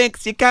 "Go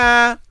fix your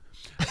car,"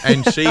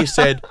 and she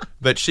said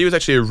that she was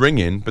actually a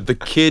ring-in, but the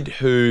kid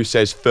who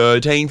says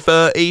 13,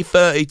 30,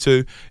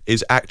 32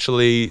 is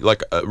actually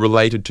like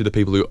related to the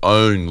people who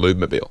own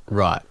Loopmobile.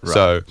 Right.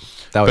 So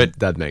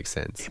that makes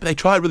sense. Yeah, but they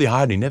tried really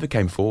hard and he never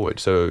came forward.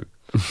 So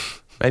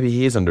maybe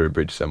he is under a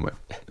bridge somewhere.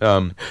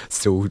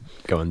 Still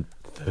going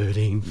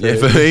 13, 30.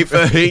 Yeah,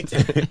 30.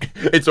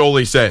 It's all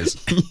he says.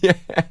 Yeah.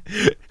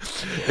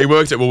 He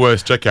works at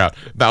Woolworths checkout.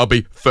 That'll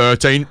be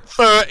 13,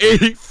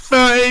 30,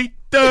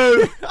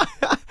 32.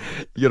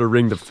 You got to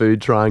ring the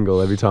food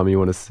triangle every time you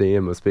want to see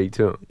him or speak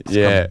to him. Just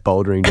Yeah. come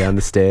bouldering down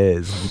the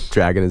stairs,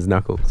 dragging his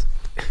knuckles.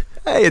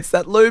 Hey, it's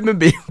that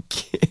Loopmobile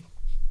kid.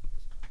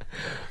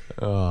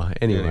 Oh,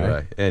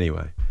 anyway.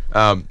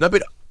 No,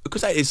 but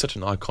because that is such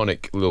an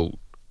iconic little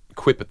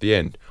quip at the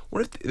end,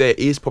 what if there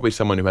is probably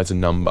someone who has a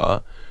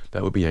number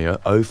that would be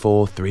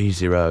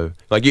 0430?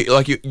 Like you're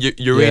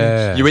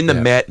in the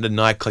Met in the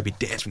nightclub, you're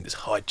dancing with this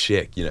hot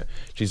chick,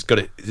 she's got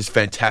this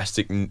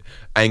fantastic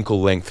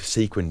ankle length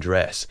sequin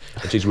dress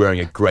and she's wearing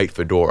a great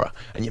fedora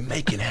and you're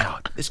making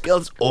out. This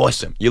girl's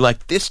awesome. You're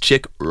like, this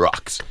chick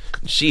rocks.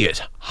 She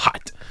is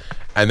hot.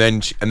 And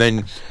then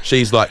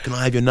she's like, can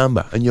I have your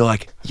number? And you're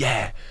like,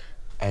 yeah.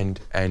 And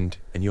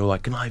you're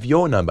like, can I have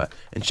your number?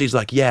 And she's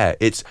like, yeah,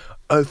 it's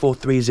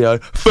 0430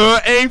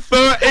 30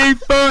 30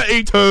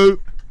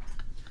 32.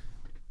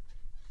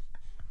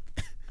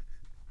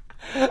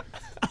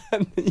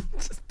 And then you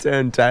just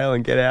turn tail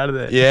and get out of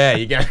there. Yeah,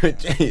 you go.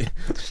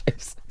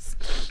 Jesus.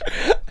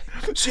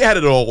 She had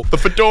it all. The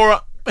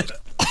fedora,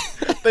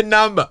 the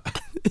number.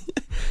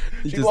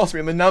 She lost me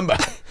on the number.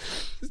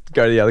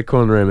 Go to the other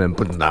corner room and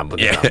put the number.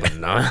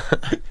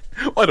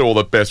 Why do all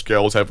the best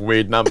girls have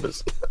weird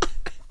numbers?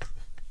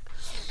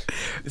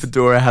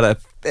 Fedora had a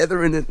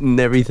feather in it and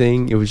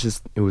everything. It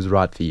was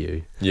right for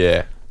you.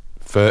 Yeah.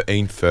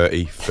 13,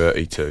 30,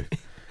 32.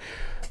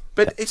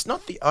 But it's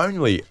not the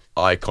only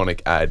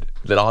iconic ad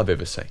that I've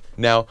ever seen.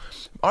 Now,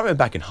 I remember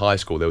back in high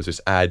school there was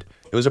this ad.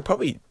 It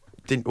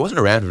wasn't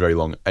around for very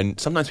long, and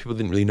sometimes people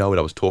didn't really know what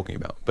I was talking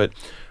about. But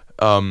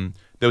there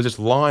was this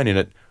line in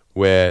it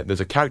where there's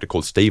a character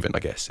called Stephen, I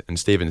guess, and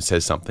Stephen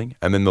says something,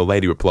 and then the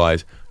lady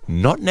replies,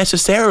 "Not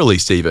necessarily,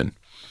 Stephen."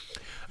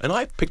 And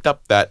I picked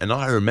up that, and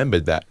I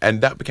remembered that,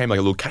 and that became like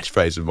a little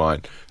catchphrase of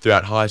mine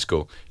throughout high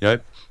school.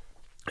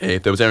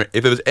 If there was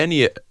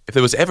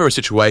ever a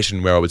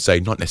situation where I would say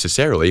not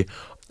necessarily,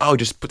 I would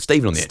just put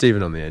Stephen on the end.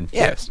 Stephen on the end.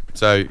 Yes.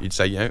 So you'd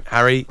say,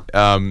 Harry,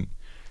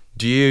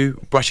 do you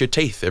brush your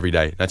teeth every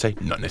day? And I'd say,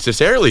 not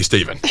necessarily,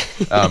 Stephen.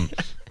 So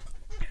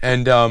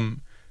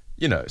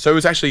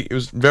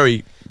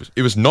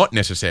it was not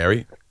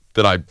necessary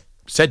that I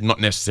said not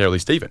necessarily,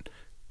 Stephen.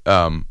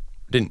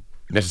 Didn't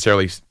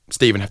necessarily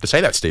Stephen have to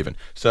say that, Stephen.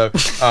 So,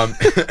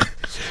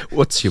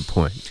 what's your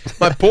point?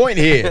 My point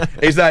here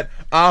is that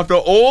after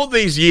all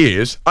these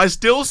years, I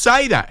still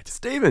say that.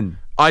 Stephen.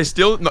 I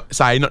still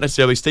say not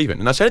necessarily Stephen.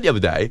 And I said it the other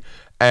day,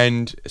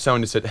 and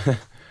someone just said,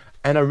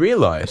 and I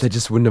realised they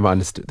just wouldn't have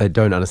understood. They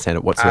don't understand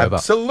it whatsoever.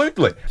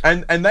 Absolutely.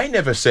 And they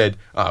never said,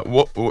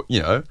 what the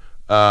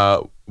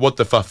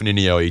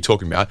fuffaninio are you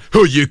talking about?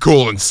 Who are you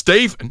calling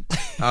Stephen?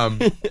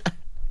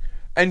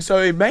 And so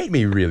it made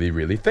me really,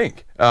 really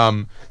think.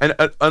 And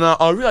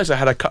I realised I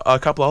had a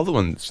couple other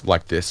ones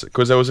like this,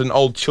 because there was an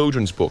old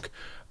children's book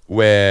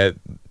where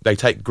they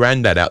take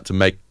Grandad out to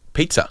make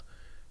pizza,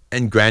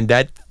 and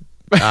Grandad,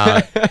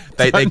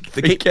 they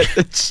keep Get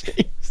the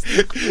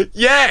cheese.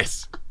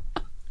 yes.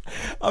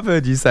 I've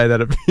heard you say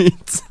that a few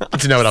times.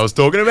 Do you know what I was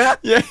talking about?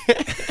 Yeah.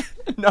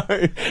 No,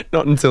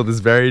 not until this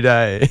very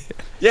day.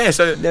 Yeah,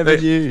 so Never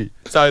knew.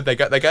 So they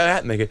go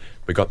out and they go,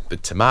 we got the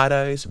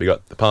tomatoes, we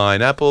got the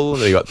pineapple,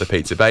 we got the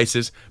pizza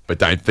bases, but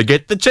don't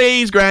forget the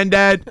cheese,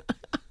 Grandad.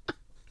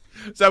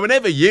 So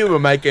whenever you were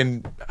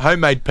making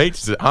homemade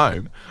pizzas at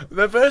home,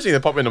 the first thing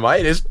that popped into my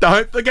head is,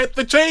 don't forget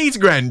the cheese,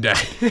 Grandad.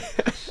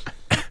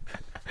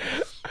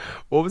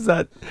 What was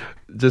that?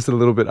 Just a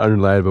little bit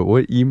unrelated, but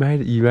what you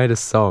made a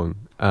song,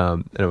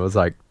 and it was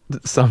like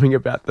something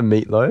about the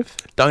meatloaf.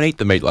 Don't eat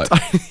the meatloaf.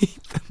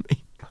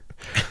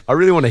 I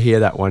really want to hear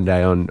that one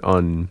day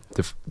on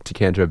the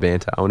Decanter of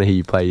Banter. I want to hear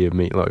you play your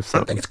meatloaf I song.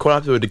 don't think it's quite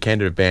up to a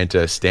Decanter of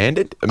Banter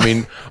standard. I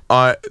mean,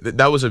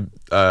 that was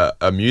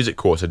a music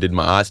course I did in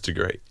my arts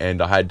degree,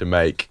 and I had to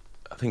make,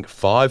 I think,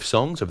 5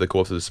 songs over the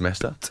course of the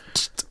semester.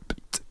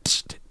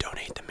 Don't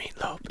eat the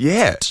meatloaf.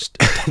 Yeah.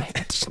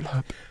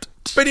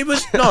 But it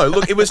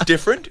was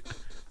different.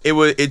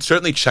 It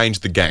certainly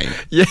changed the game.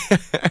 Yeah.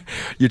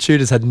 Your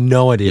tutors had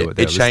no idea Yeah, what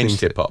they it were changed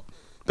listening hip hop.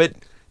 But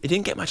it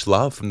didn't get much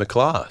love from the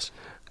class.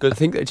 to. I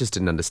think they just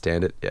didn't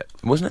understand it yet.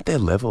 Wasn't it their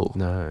level?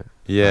 No.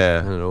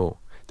 Yeah. Not at all.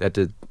 They had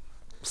to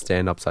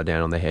stand upside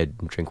down on their head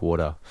and drink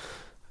water.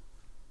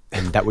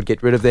 And that would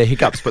get rid of their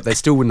hiccups, but they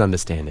still wouldn't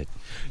understand it.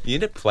 You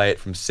need to play it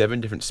from 7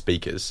 different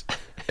speakers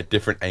at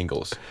different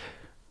angles.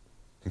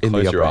 And In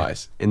the close your opera-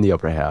 eyes. In the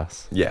opera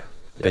house. Yeah.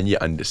 Then you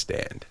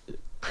understand.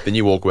 Then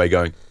you walk away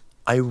going,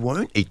 I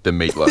won't eat the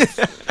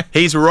meatloaf.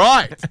 He's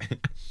right.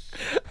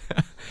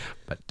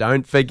 But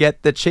don't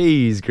forget the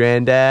cheese,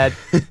 Grandad.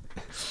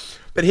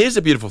 But here's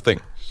the beautiful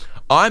thing.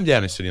 I'm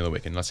down in Sydney on the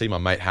weekend and I see my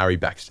mate Harry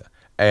Baxter.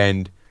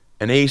 And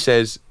he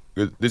says,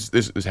 this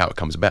is how it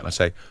comes about. And I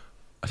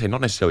say,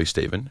 not necessarily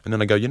Stephen. And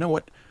then I go, you know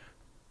what?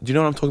 Do you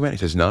know what I'm talking about? He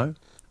says, no.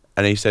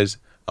 And he says,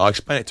 I'll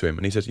explain it to him.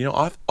 And he says, you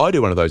know, I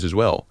do one of those as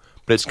well.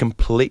 But it's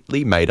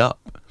completely made up.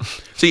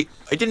 See,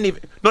 it didn't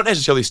even, not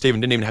necessarily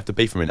Stephen didn't even have to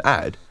be from an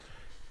ad.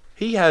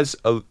 He has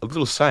a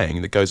little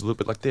saying that goes a little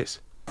bit like this.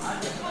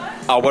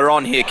 Oh, we're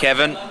on here,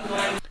 Kevin.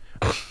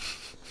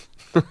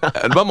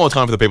 And one more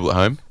time for the people at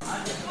home.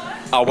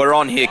 Oh, we're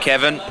on here,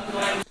 Kevin.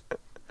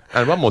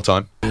 And one more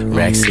time.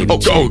 Rack City Oh,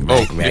 chick,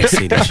 oh. Rack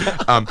City chick.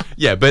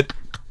 Yeah, but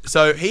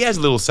so he has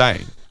a little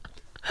saying.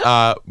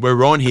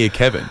 We're on here,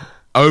 Kevin.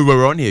 Oh,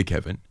 we're on here,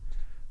 Kevin.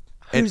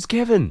 Who's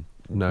Kevin?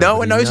 No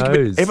one knows. But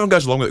everyone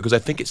goes along with it because they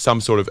think it's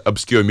some sort of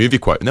obscure movie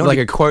quote. And Like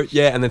a quote,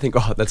 yeah, and they think,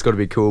 oh, that's got to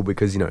be cool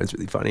because, you know, it's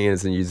really funny and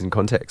it's used in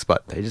context,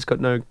 but they just got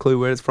no clue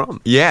where it's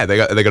from. yeah, they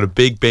got a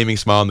big beaming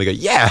smile and they go,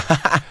 yeah.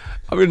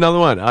 I've got another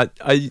one. I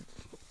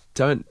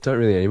don't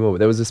really anymore, but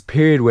there was this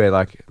period where,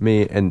 like,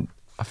 me and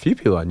a few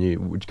people I knew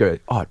would go,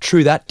 oh,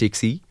 true that,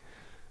 Dixie.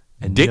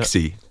 And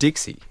Dixie?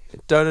 Dixie.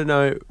 Don't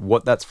know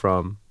what that's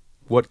from,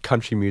 what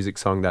country music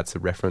song that's a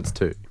reference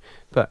to.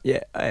 But,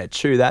 yeah,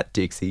 true that,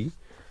 Dixie.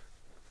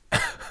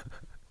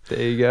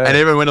 There you go. And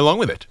everyone went along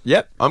with it.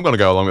 Yep. I'm going to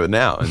go along with it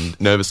now and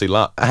nervously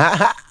laugh.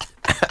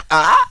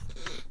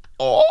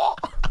 Oh.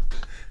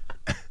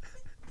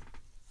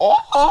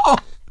 Oh.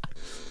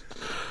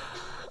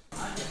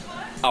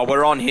 Oh,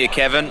 we're on here,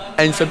 Kevin.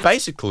 And so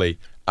basically,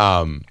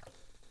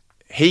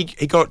 he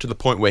got to the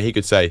point where he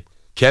could say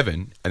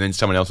Kevin, and then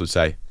someone else would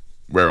say,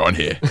 "We're on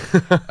here."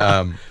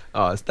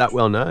 Oh, it's that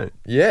well known.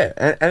 Yeah,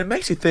 and it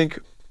makes you think.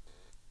 I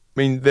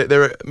mean,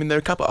 there are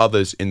a couple of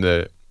others in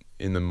the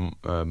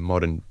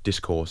modern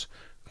discourse.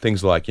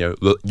 Things like, you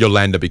know,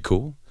 Yolanda Be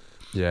Cool.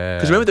 Yeah.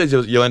 Because remember,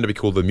 there's Yolanda Be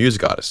Cool, the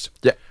music artist.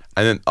 Yeah.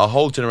 And then a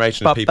whole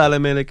generation of people.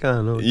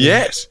 Americano.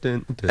 Yes.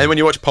 Dun, dun. And when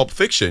you watch Pulp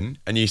Fiction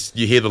and you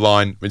hear the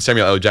line when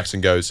Samuel L.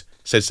 Jackson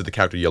says to the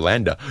character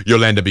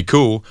Yolanda Be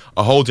Cool,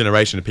 a whole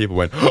generation of people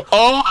went,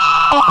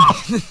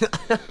 oh!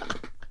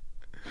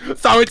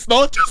 So it's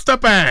not just a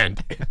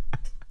band.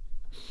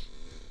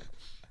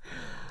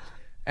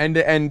 and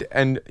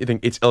you think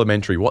it's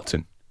Elementary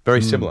Watson,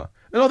 very similar.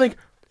 And I think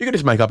you could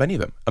just make up any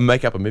of them and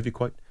make up a movie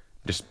quote,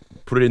 just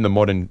put it in the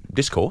modern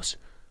discourse,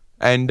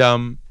 and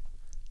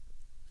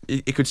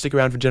it could stick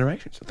around for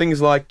generations. Things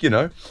like, you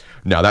know,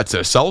 now that's a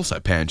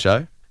salsa,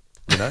 Pancho.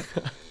 You know,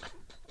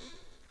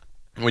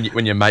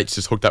 when your mate's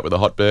just hooked up with a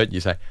hot bird,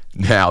 you say,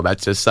 now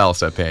that's a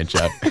salsa,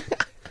 Pancho.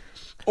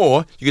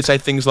 Or you could say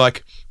things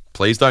like,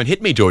 please don't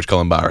hit me, George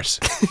Columbaris.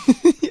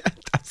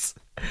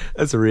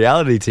 That's a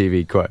reality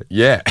TV quote.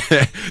 Yeah,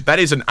 that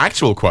is an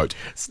actual quote.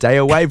 Stay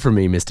away from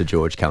me, Mr.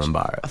 George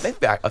Calambara.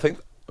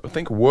 I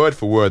think word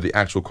for word the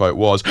actual quote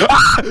was,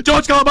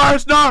 George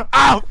Columbaris, no!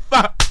 Ow!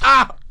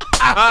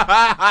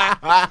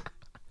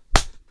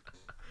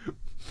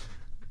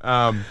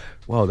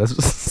 Wow,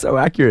 that's so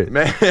accurate.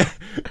 Man,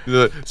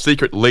 the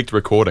secret leaked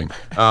recording.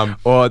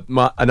 Or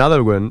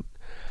another one.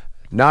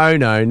 No,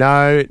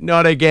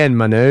 not again,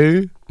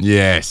 Manu.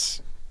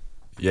 Yes,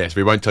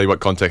 we won't tell you what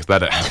context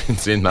that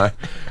happens in, though.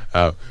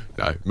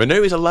 No,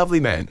 Manu is a lovely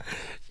man.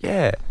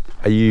 Yeah.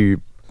 Are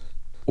you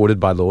ordered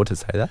by law to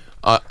say that?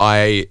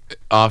 I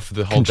after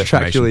the whole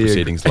defamation Contractually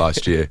proceedings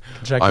last year,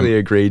 Contractually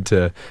agreed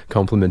to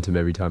compliment him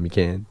every time you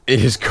can.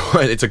 it's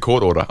a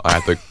court order. I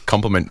have to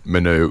compliment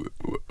Manu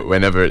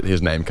whenever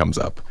his name comes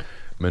up.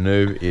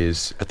 Manu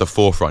is at the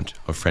forefront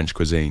of French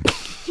cuisine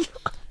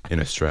in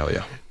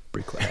Australia.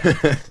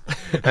 Bricklayer.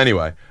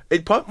 Anyway,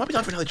 it might be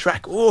time for another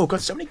track. Oh, I've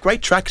got so many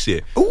great tracks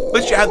here.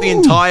 Let's have the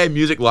entire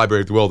music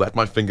library of the world at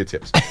my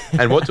fingertips.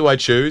 And what do I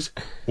choose?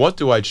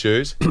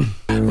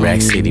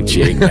 Rack City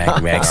chick,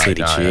 Rack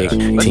City chick.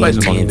 Let's play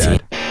some Honky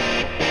Dad.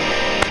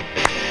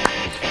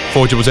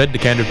 4ZZZ,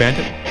 Decanter of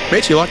Banter.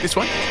 Mitch, you like this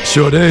one?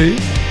 Sure do.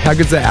 How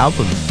good's the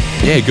album?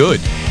 Yeah,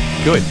 good.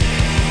 Good.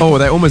 Oh,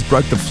 they almost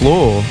broke the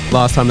floor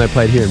last time they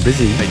played here in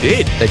Brizzy. They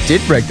did. They did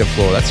break the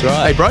floor, that's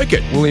right. They broke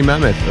it. Woolly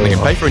Mammoth. They can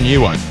pay for a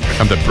new one.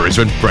 Come to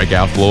Brisbane, break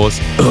our floors.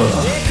 There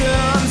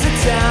comes a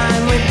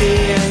time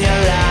within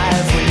your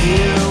life when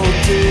you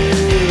will do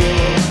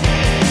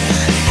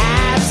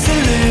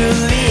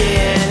absolutely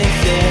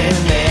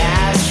anything they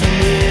ask from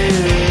you.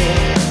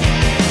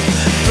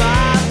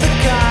 Pop the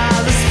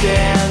collar,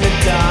 spend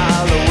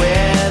 $1,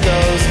 wear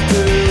those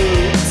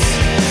boots.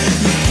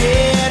 You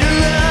get a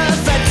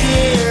rough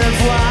idea of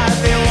what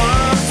they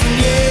want from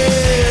you.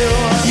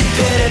 You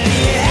better be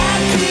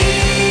happy.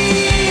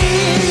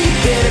 You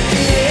better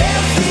be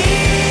healthy.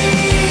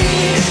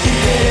 You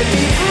better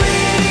be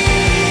pretty.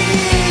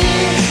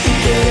 You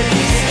better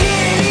be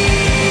skinny.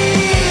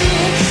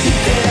 You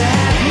better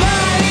have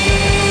money.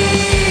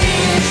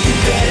 You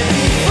better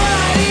be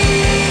funny.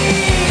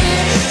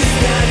 It's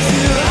not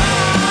too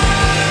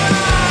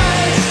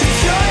hard to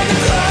join the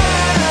club.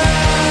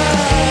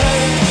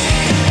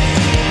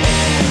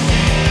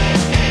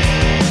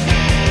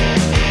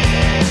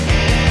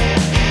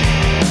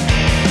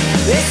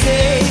 They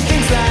say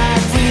things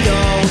like we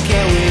don't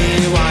care,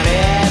 we want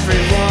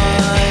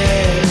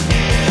everyone.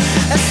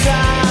 I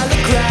saw the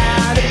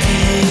crowd of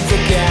people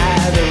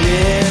gather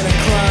in a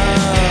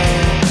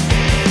club.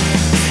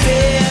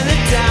 Spend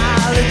 $1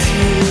 to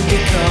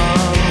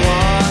become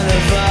one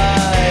of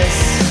us.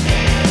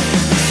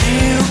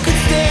 You could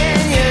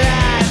spend your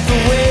life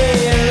away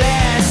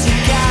unless you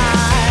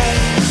got.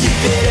 You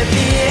better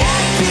be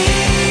happy.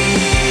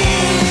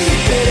 You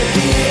better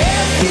be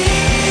healthy.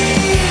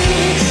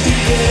 You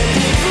better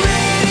be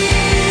pretty.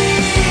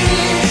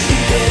 You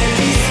better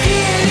be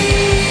skinny.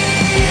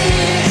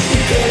 You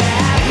better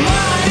have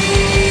money.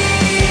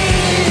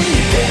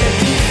 You better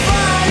be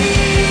funny.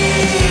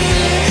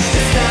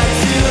 It's not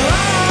too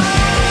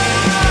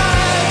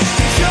hard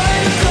to join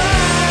the club.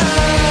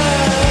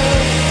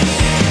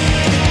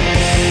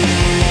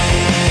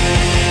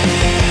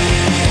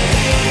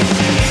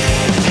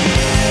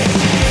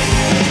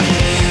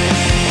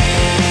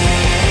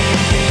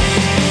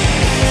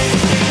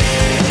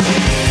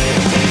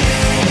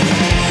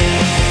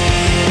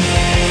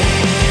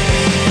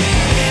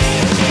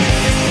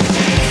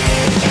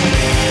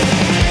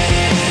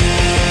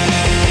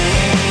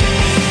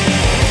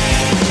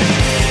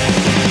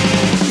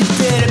 You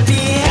better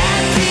be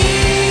happy.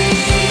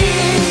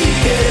 You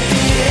better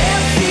be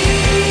healthy.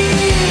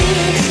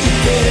 You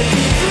better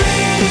be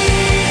pretty.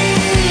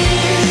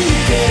 You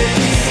better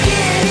be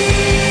skinny.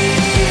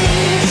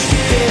 You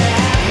better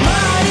have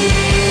money.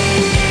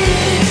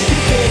 You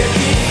better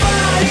be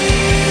funny.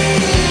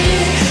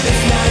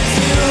 It's not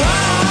too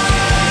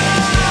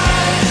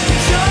hard to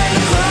join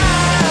the club.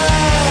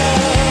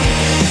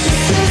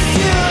 It's just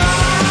too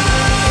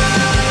hard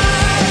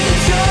to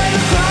join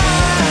the club.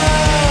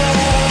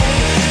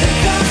 It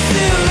comes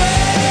too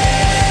late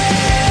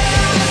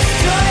to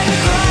join the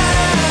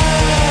club.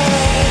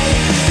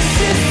 It's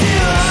just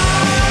too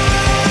hard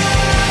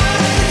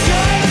to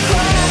join the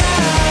club.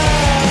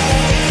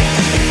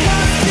 It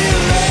comes too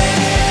late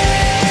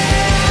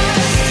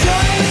to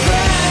join the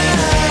club.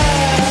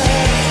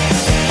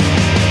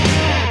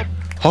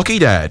 Hockey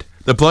Dad,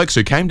 the blokes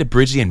who came to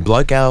Brizzy and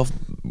broke our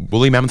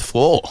Woolly Mammoth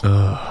floor.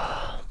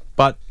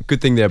 But good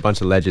thing they're a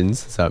bunch of legends,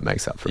 so it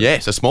makes up for it. Yeah,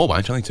 it's a small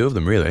bunch, only 2 of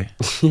them really.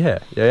 Yeah.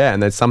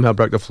 And they somehow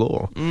broke the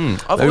floor. I've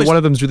Maybe always- one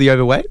of them's really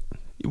overweight.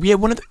 Yeah,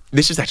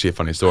 this is actually a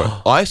funny story.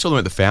 I saw them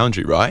at the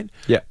Foundry, right?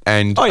 Yeah.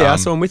 And I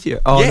saw him with you.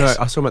 Oh, yes.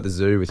 no, I saw him at the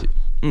zoo with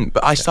you.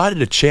 But I started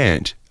to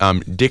chant,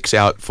 "Dicks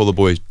out for the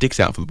boys, dicks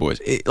out for the boys."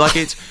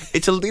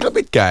 It's a little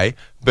bit gay,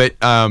 but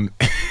a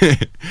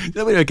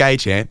little bit of a gay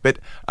chant. But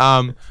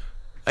at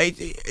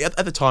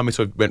the time, we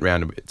sort of went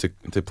round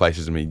to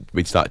places and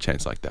we'd start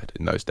chants like that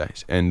in those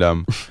days. And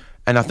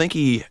I think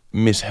he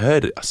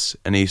misheard us,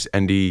 and he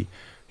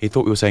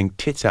thought we were saying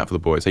 "tits out for the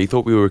boys." So he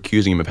thought we were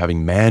accusing him of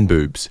having man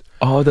boobs.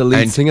 Oh, the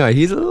lead And- singer.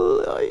 He's a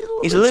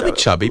little bit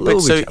chubby, but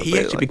little so bit he chubby,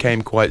 actually like-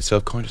 became quite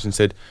self-conscious and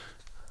said,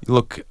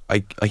 "Look,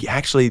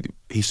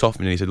 he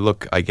softened and he said,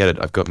 look, I get it,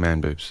 I've got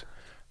man boobs,"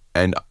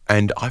 and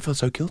I felt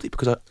so guilty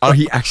because Oh,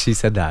 he actually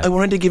said that. I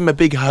wanted to give him a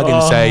big hug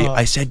and say,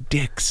 "I said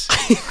dicks,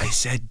 I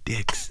said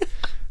dicks."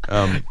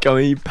 Go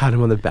and you pat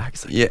him on the back.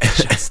 It's like, Yeah,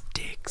 just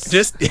dicks.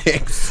 just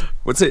dicks.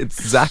 What's it?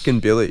 It's Zach and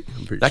Billy.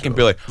 I'm pretty Zach sure. and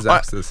Billy.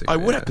 Zach's the singer, I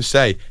would have to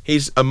say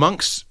he's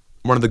amongst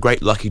one of the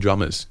great lucky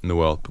drummers in the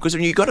world because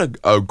when you got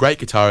a great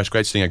guitarist,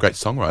 great singer, great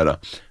songwriter,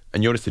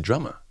 and you're just the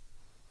drummer.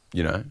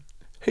 You know,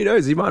 Who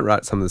knows? He might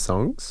write some of the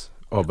songs.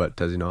 Oh, but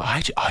does he not?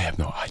 I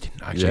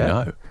didn't actually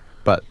know.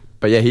 But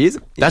yeah, he is.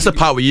 That's the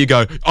part where you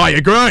go, I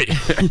agree.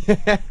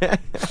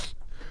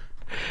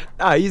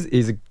 No,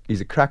 he's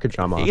a cracker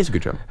drummer. He is a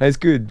good drummer. And it's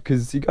good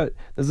because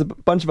there's a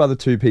bunch of other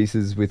two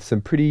pieces with some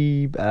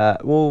pretty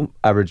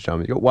average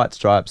drummers. You got White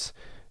Stripes,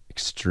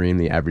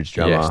 extremely average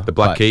drummer. Yes, the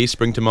Black but- Keys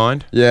spring to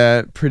mind.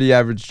 Yeah, pretty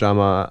average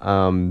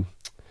drummer.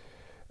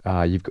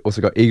 You've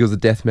also got Eagles of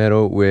Death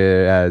Metal,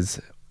 whereas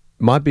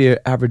might be an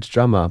average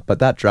drummer, but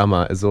that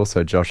drummer is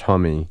also Josh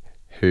Homme,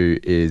 who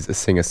is a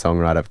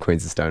singer-songwriter of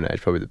Queens of Stone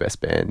Age, probably the best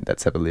band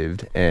that's ever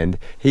lived. And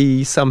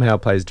he somehow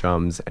plays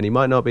drums, and he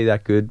might not be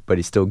that good, but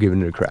he's still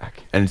giving it a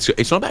crack. And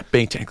it's not about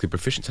being technically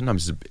proficient.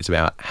 Sometimes it's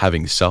about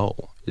having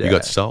soul. You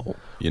got soul,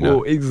 you know.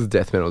 Well, Eagles of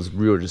Death Metal is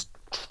real just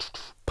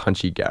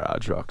punchy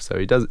garage rock, so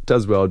he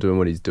does well doing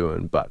what he's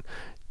doing, but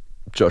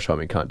Josh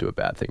Homme can't do a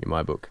bad thing in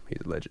my book.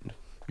 He's a legend.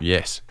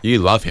 Yes, you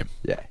love him.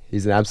 Yeah,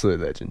 he's an absolute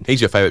legend. He's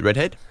your favourite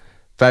redhead?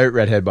 Favourite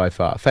redhead by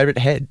far. Favourite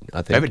head,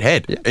 I think. Favourite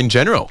head Yeah. in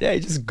general? Yeah, he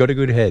just got a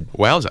good head.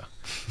 Wowzer.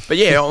 But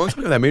yeah, let's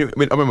look at that.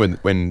 I remember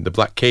when the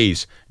Black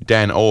Keys,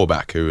 Dan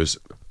Auerbach, who was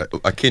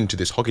akin to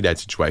this hockey dad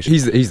situation.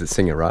 He's the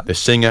singer, right? The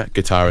singer,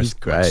 guitarist, He's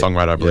great.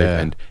 songwriter, I believe,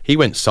 Yeah. and he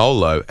went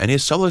solo, and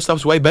his solo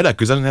stuff's way better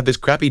because he doesn't have this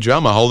crappy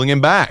drummer holding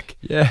him back.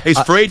 Yeah. He's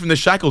freed from the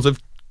shackles of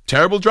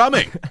terrible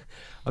drumming.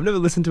 I've never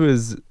listened to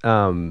his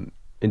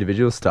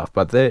individual stuff,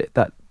 but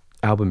that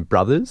album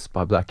Brothers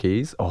by Black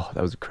Keys,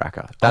 that was a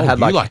cracker. That had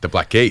you like the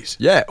Black Keys.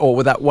 Yeah, or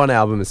with that one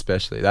album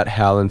especially, that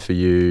Howlin' For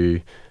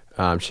You,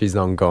 She's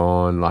Long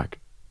Gone, like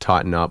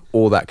Tighten Up,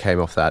 all that came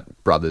off that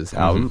Brothers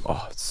album.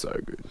 Oh, it's so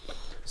good.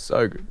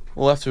 So good.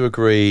 We'll have to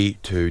agree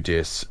to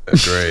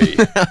disagree.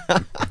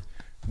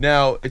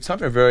 Now, it's time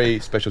for a very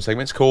special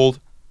segment. It's called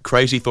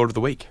Crazy Thought of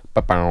the Week.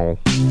 Ba-bow.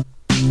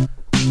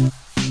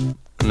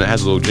 And it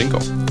has a little jingle.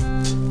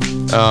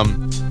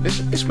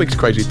 This week's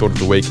Crazy Thought of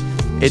the Week,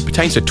 it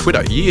pertains to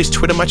Twitter. You use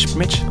Twitter much,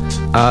 Mitch?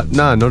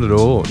 No, not at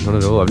all. Not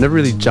at all. I've never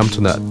really jumped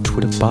on that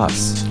Twitter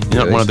bus.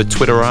 You're not one of the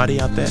Twitterati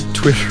out there?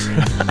 Twitter.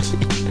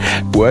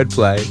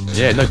 Wordplay.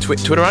 Yeah, no,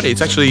 Twitterati.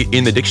 It's actually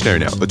in the dictionary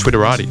now. The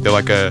Twitterati. They're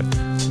like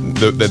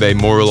they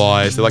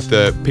moralise. They're like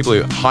the people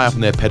who are high up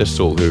on their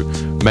pedestal who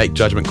make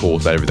judgment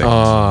calls about everything.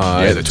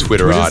 Yeah, the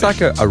Twitterati. Twitter's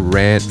like a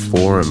rant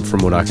forum,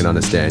 from what I can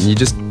understand. You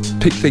just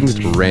pick things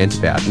to rant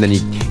about, and then you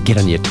get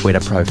on your Twitter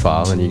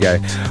profile and you go,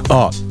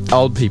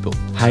 old people,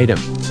 hate them,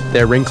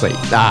 they're wrinkly,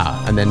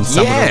 and then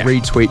someone will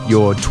retweet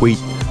your tweet.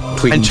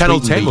 And Channel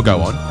 10 will go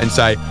on and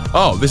say,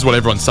 this is what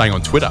everyone's saying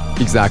on Twitter.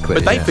 Exactly.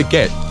 But they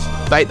forget.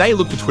 They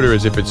look to Twitter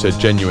as if it's a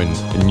genuine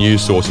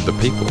news source of the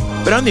people.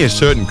 But only a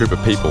certain group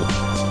of people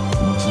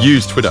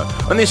use Twitter.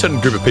 Only a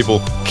certain group of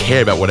people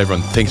care about what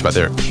everyone thinks about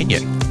their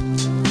opinion.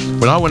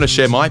 When I want to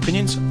share my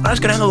opinions, I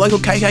just go down to the local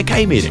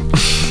KKK meeting.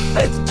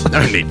 I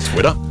don't need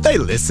Twitter. They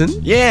listen.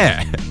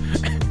 Yeah.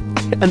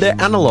 And they're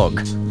analog.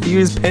 They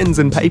use pens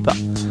and paper.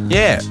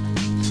 Yeah.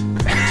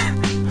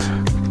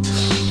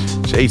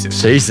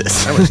 Jesus.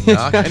 That was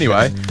dark.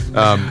 Anyway,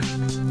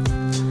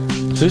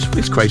 so this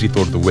week's Crazy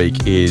Thought of the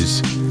Week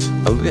is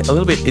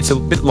it's a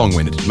bit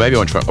long-winded. Maybe I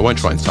won't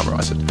try and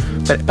summarise it.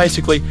 But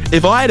basically,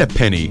 if I had a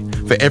penny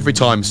for every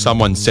time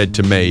someone said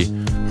to me,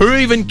 who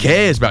even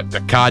cares about the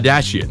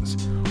Kardashians?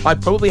 I'd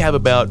probably have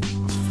about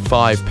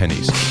 5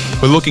 pennies.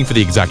 We're looking for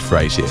the exact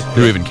phrase here.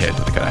 Who even cares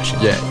about the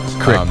Kardashians?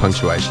 Yeah, correct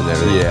punctuation there.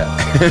 Yeah.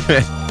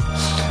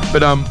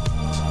 But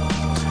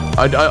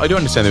I do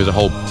understand there's a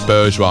whole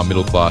bourgeois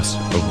middle class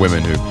of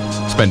women who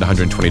spend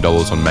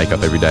 $120 on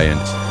makeup every day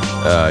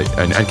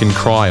and can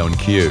cry on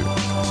cue.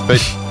 But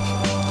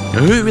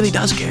who really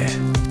does care?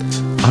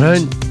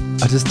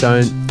 I just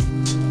don't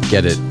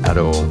get it at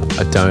all.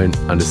 I don't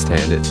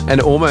understand it.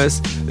 And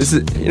almost, this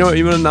is, you want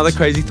another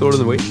crazy thought of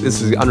the week?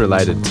 This is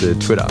unrelated to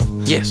Twitter.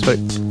 Yes. But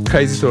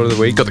crazy thought of the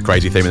week. Got the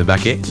crazy theme in the back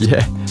here?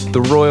 Yeah.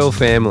 The royal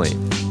family.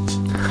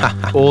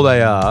 All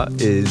they are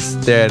is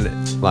they're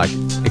like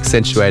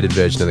accentuated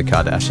version of the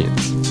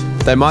Kardashians.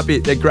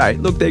 They're great.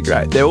 Look, they're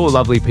great. They're all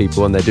lovely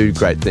people and they do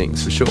great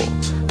things for sure.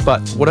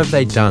 But what have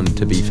they done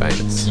to be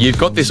famous? You've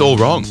got this all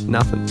wrong.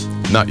 Nothing.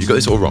 No, you've got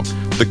this all wrong.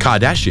 The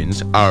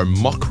Kardashians are a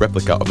mock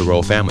replica of the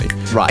royal family.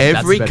 Right.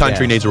 Every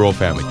country needs a royal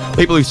family.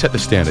 People who set the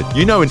standard.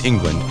 In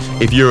England,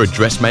 if you're a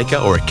dressmaker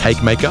or a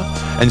cake maker,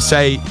 and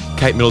say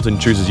Kate Middleton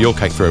chooses your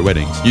cake for her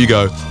wedding, you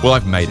go, well,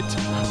 I've made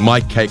it. My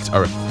cakes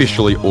are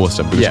officially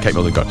awesome because Kate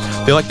Middleton got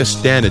it. They're like the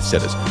standard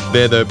setters.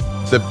 They're the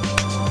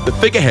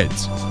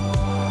figureheads.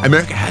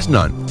 America has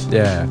none.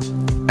 Yeah.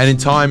 And in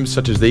times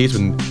such as these,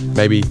 when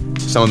maybe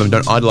some of them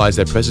don't idolize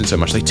their president so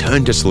much, they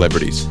turn to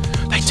celebrities.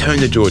 They turn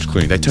to George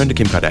Clooney. They turn to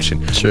Kim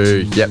Kardashian.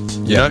 True. Yep.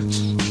 You know?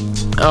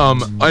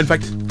 In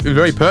fact,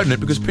 very pertinent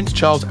because Prince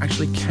Charles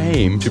actually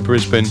came to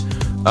Brisbane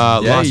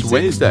last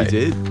Wednesday. He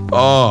did.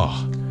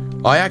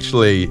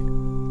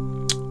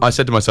 I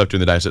said to myself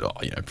during the day, I said,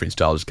 Prince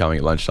Charles is coming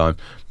at lunchtime.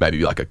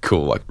 Maybe like a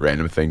cool,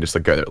 random thing, just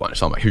go there at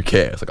lunchtime. Who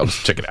cares? I'll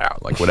just check it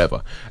out,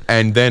 whatever.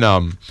 And then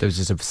there was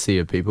just a sea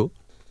of people.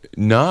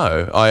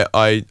 No,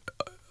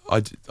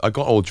 I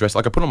got all dressed.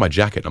 Like I put on my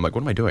jacket. And I'm like,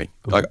 what am I doing?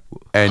 Like,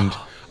 and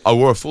I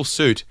wore a full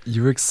suit.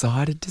 You were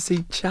excited to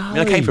see Charlie.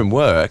 I mean, I came from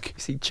work.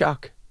 You see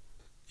Chuck.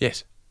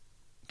 Yes,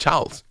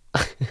 Charles.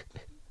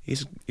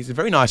 He's a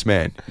very nice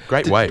man.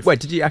 Great wave. Wait,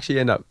 did you actually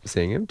end up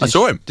seeing him? I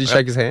saw him. Did you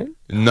shake his hand?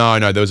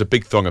 No. There was a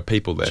big throng of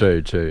people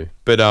there. True.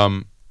 But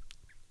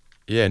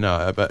yeah,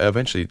 no. But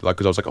eventually, like,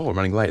 because I was like, oh, I'm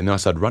running late, and then I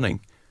started running,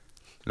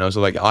 and I was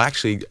like, I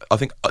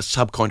think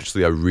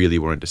subconsciously I really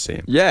wanted to see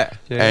him. Yeah.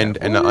 And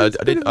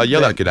I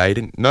yelled out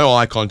g'day. No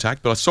eye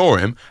contact, but I saw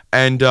him,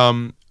 and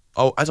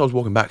as I was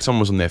walking back, someone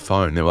was on their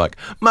phone. They were like,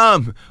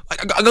 "Mum,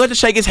 I got to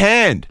shake his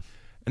hand,"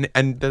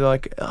 and they're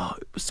like, "Oh,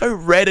 it was so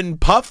red and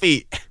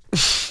puffy."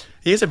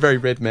 He is a very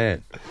red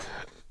man.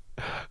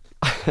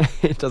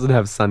 It doesn't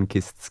have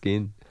sun-kissed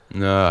skin.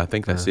 No, I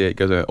think that's it. It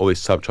goes to all these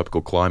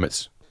subtropical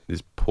climates.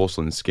 This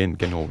porcelain skin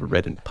getting all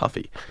red and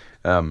puffy.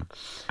 But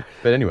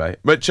anyway,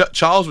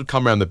 Charles would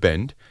come around the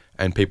bend,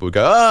 and people would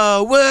go,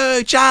 "Oh,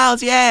 woo,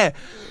 Charles, yeah!"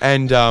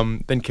 And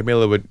then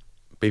Camilla would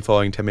be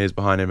following 10 meters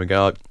behind him and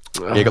go,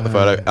 "Yeah, got the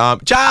photo.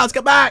 Charles,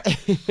 come back!"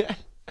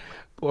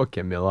 Poor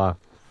Camilla.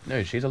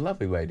 No, she's a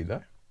lovely lady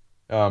though.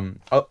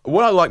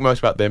 What I like most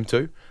about them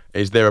two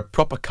is they're a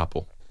proper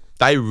couple.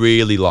 They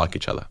really like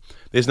each other.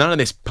 There's none of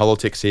this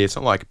politics here. It's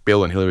not like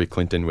Bill and Hillary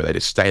Clinton where they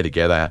just stay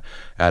together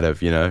out of,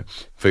 for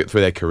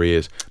their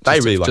careers. They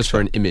really like just for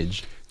an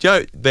image. Do you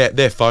know,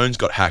 their phones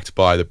got hacked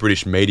by the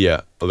British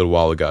media a little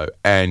while ago,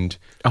 and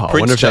I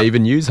wonder if they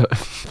even use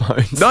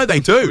phones. No, they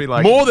do. Really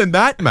like More than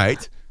that,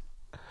 mate.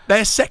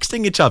 They're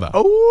sexting each other.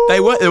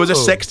 Oh. There was a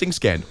sexting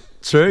scandal.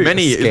 True.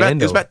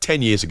 It was about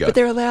 10 years ago. But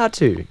they're allowed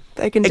to.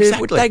 They can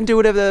Exactly. do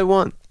whatever they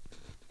want.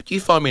 But you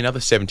find me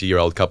another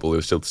 70-year-old couple who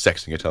are still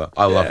sexting each other.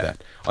 I love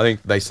that. I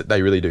think they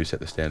really do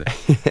set the standard.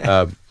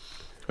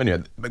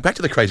 Anyway, back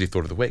to the crazy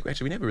thought of the week.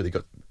 Actually, we never really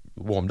got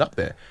warmed up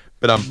there.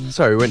 But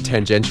Sorry, we went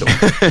tangential.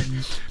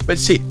 but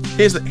see,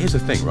 here's the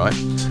thing, right?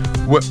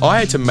 I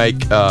had to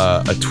make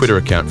a Twitter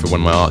account for one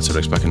of my art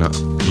subjects back in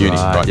uni,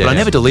 right? Yeah, but I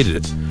never deleted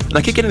it. And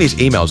I keep getting these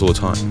emails all the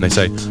time. And they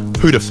say,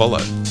 who to follow?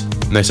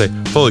 And they say,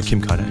 follow Kim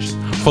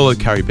Kardashian, follow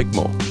Carrie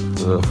Bickmore,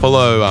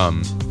 follow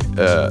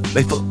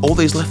they follow all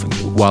these left wing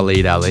people.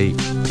 Waleed Ali.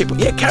 People,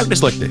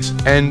 characters like this.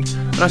 And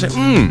I say,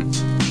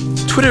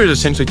 Twitter is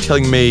essentially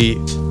telling me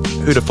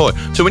who to follow.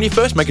 So when you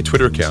first make a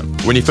Twitter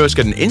account, when you first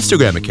get an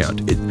Instagram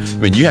account,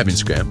 you have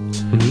Instagram.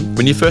 Mm-hmm.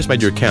 When you first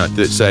made your account,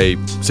 did it say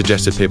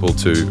suggested people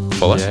to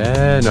follow?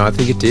 Yeah, no, I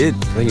think it did.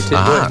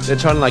 They're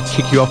trying to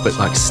kick you off, but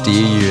steer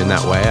you in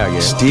that way, I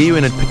guess. Steer you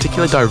in a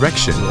particular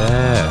direction.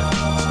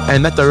 Yeah.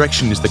 And that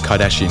direction is the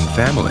Kardashian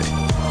family.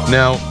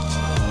 Now,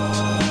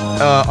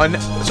 I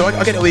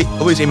get all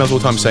these emails all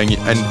the time saying,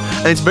 and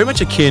it's very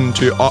much akin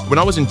to when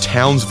I was in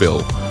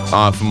Townsville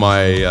for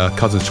my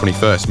cousin's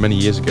 21st many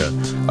years ago.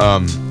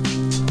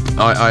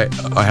 I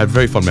had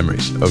very fond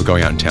memories of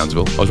going out in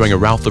Townsville. I was wearing a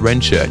Ralph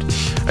Lauren shirt,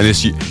 and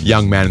this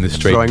young man in the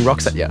street throwing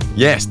rocks at you.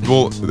 Yes,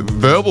 well,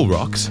 verbal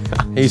rocks.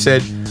 He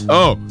said,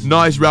 "Oh,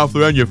 nice Ralph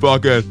Lauren, you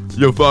fucking,"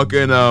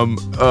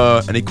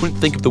 and he couldn't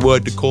think of the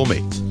word to call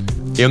me.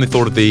 He only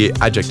thought of the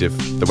adjective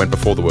that went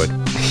before the word,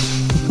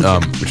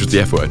 which was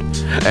the F word.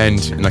 And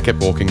I kept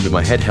walking with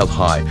my head held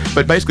high.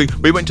 But basically,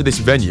 we went to this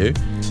venue,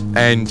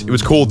 and it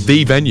was called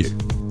The Venue.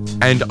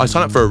 And I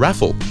signed up for a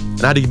raffle,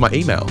 and I had to give my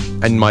email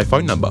and my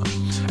phone number.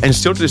 And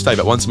still to this day,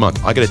 about once a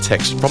month, I get a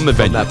text from the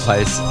venue. That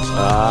place.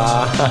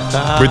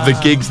 With the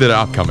gigs that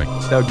are upcoming.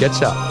 They'll get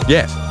you.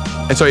 Yeah.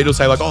 And so it'll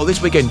say oh, this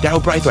weekend,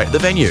 Daryl Braithwaite, The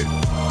Venue.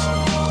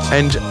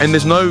 And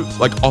there's no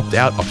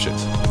opt-out option.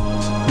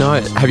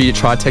 No, have you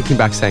tried texting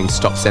back saying,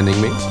 stop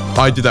sending me?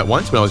 I did that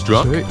once when I was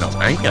drunk. Sweet. And I was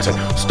angry. I said,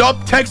 stop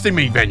texting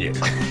me, Venue.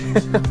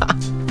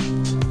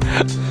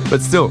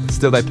 But still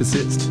they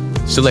persist.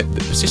 Still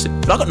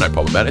persistent. But I got no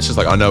problem about it. It's just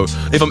I know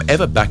if I'm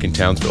ever back in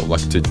Townsville,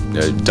 to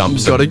dump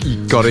You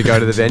gotta go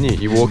to the venue.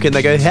 You walk in,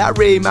 they go,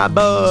 Harry, my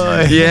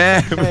boy.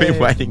 Yeah, we've been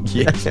waiting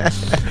years.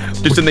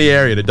 Just in the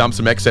area to dump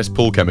some excess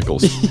pool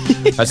chemicals.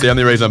 That's the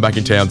only reason I'm back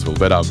in Townsville.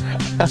 But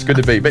it's good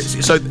to be. But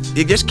so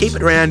you just keep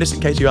it around just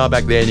in case you are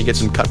back there and you get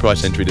some cut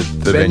price entry to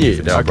the venue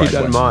for Daryl I'll keep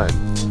that in mind.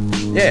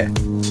 Yeah.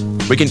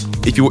 We can,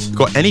 if you've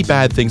got any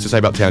bad things to say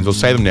about Townsville,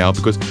 say them now,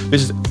 because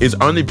this is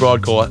only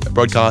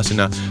broadcast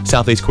in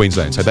southeast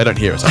Queensland, so they don't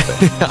hear us up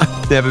there.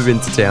 I've never been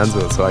to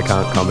Townsville, so I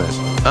can't comment.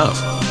 Oh,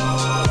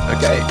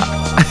 okay.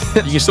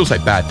 You can still say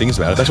bad things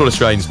about it. That's what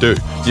Australians do.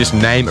 You just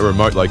name a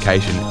remote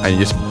location and you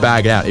just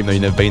bag it out, even though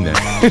you've never been there.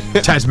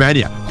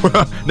 Tasmania.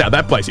 Now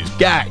that place is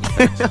gay.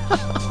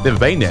 Never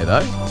been there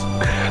though.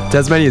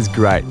 Tasmania's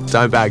great.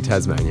 Don't bag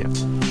Tasmania.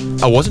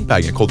 I wasn't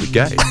bagging. I called it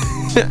gay.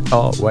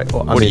 Oh wait.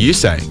 Well, what are you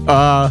saying? You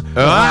got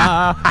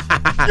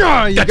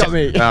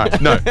me.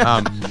 No.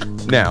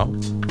 Now,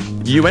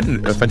 you went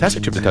on a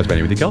fantastic trip to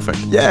Tasmania with your girlfriend.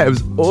 Yeah, it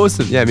was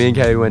awesome. Yeah, me and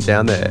Katie went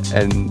down there,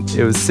 and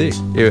it was sick.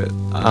 It was,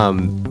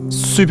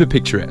 super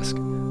picturesque,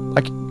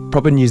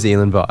 proper New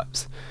Zealand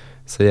vibes.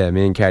 So yeah,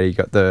 me and Katie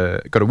got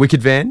a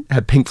wicked van,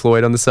 had Pink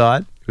Floyd on the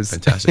side. It was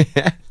fantastic.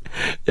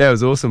 Yeah, it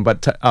was awesome.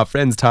 But our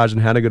friends Taj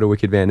and Hannah got a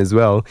wicked van as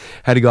well.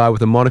 Had a guy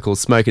with a monocle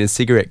smoking a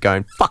cigarette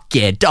going, "Fuck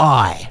yeah,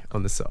 die,"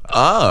 on the side.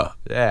 Oh.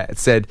 Yeah,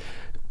 it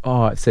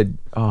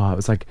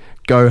was like,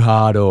 "Go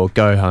hard or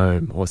go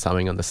home," or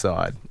something on the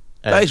side.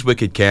 And Those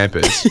wicked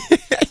campers.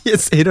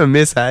 it's hit or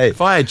miss, hey.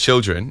 If I had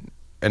children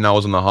and I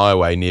was on the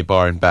highway near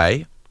Byron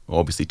Bay,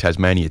 obviously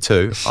Tasmania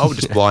too, I would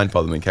just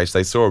blindfold them in case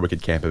they saw a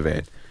wicked camper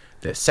van.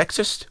 They're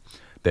sexist,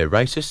 they're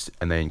racist,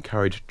 and they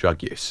encourage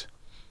drug use.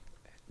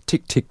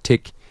 Tick, tick,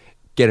 tick.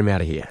 Get them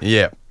out of here.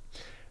 Yeah.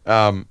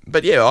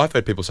 But yeah, I've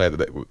heard people say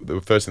that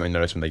the first thing they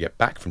notice when they get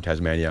back from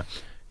Tasmania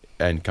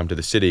and come to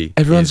the city.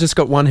 Everyone's just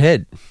got one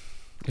head.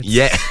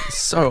 Yeah.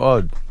 So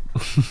odd.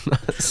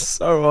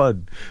 So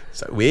odd.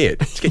 So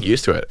weird. Just get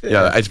used to it.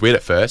 Yeah, it's weird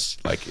at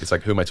first. Like, it's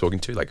like, who am I talking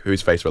to? Like,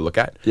 whose face do I look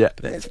at? Yeah.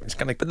 But then it's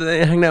kind of. But then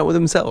they hang out with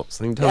themselves.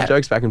 They can tell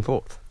jokes back and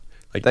forth.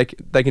 Like-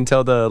 They can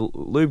tell the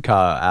lube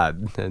car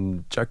ad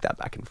and joke that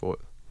back and forth.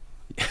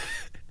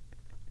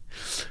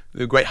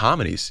 There were great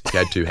harmonies if you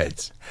had two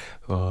heads.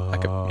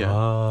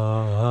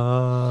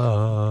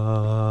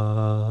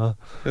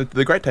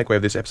 The great takeaway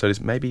of this episode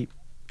is maybe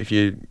if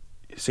you're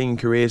seeing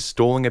careers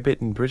stalling a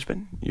bit in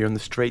Brisbane, you're on the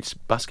streets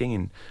busking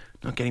and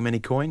not getting many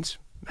coins,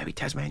 maybe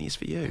Tasmania's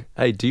for you.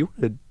 Hey, do you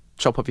want to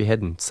chop off your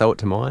head and sew it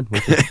to mine?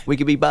 We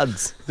could be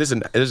buds. This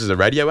is a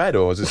radio ad,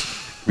 or is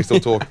this we still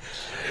talk?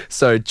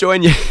 So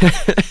join your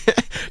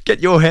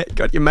got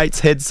your mate's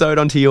head sewed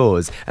onto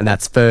yours, and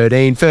that's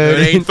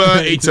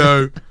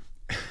 1332.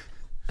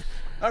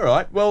 All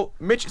right. Well,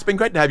 Mitch, it's been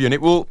great to have you on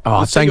it. We'll see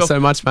thanks you so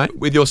much, mate.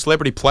 with your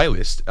celebrity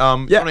playlist.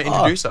 You want to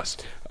introduce us?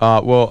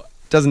 Well,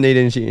 doesn't need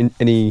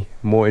any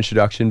more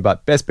introduction,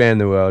 but best band in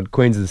the world,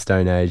 Queens of the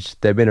Stone Age.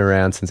 They've been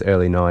around since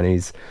early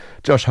 90s.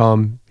 Josh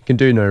Homme, you can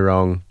do no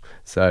wrong.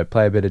 So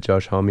play a bit of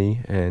Josh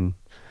Homme, and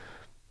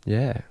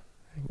yeah,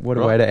 what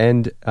a way to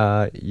end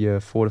your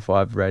 4 to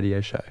 5 radio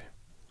show.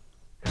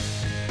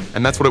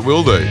 And that's what it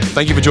will do.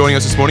 Thank you for joining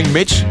us this morning,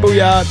 Mitch.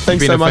 Booyah,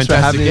 thanks been so a much for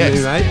having fantastic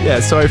me, guest. mate. Yeah,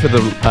 sorry for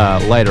the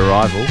late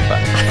arrival, but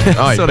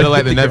Oh, better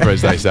late than never,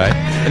 as they say.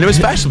 And it was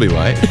fashionably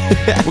late.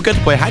 We got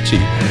to play Hatchie.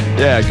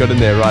 yeah, I got in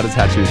there right as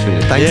Hatchie was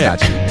finished. Thanks, Yeah.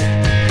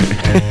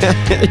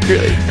 Hatchie. It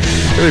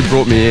really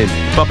brought me in.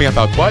 Bumping up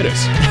our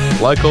quotas.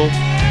 Local,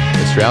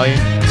 Australian,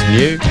 it's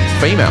new, it's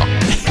female.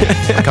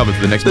 I'll cover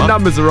for the next The month.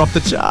 numbers are off the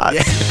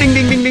charts. Ding,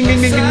 ding, ding, ding,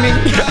 ding, ding, ding, ding.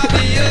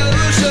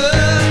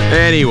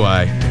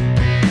 Anyway.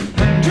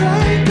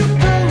 Drink a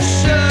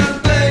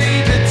potion,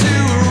 baby, to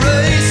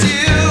erase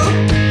you.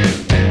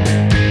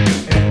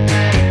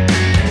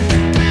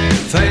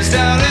 Face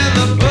down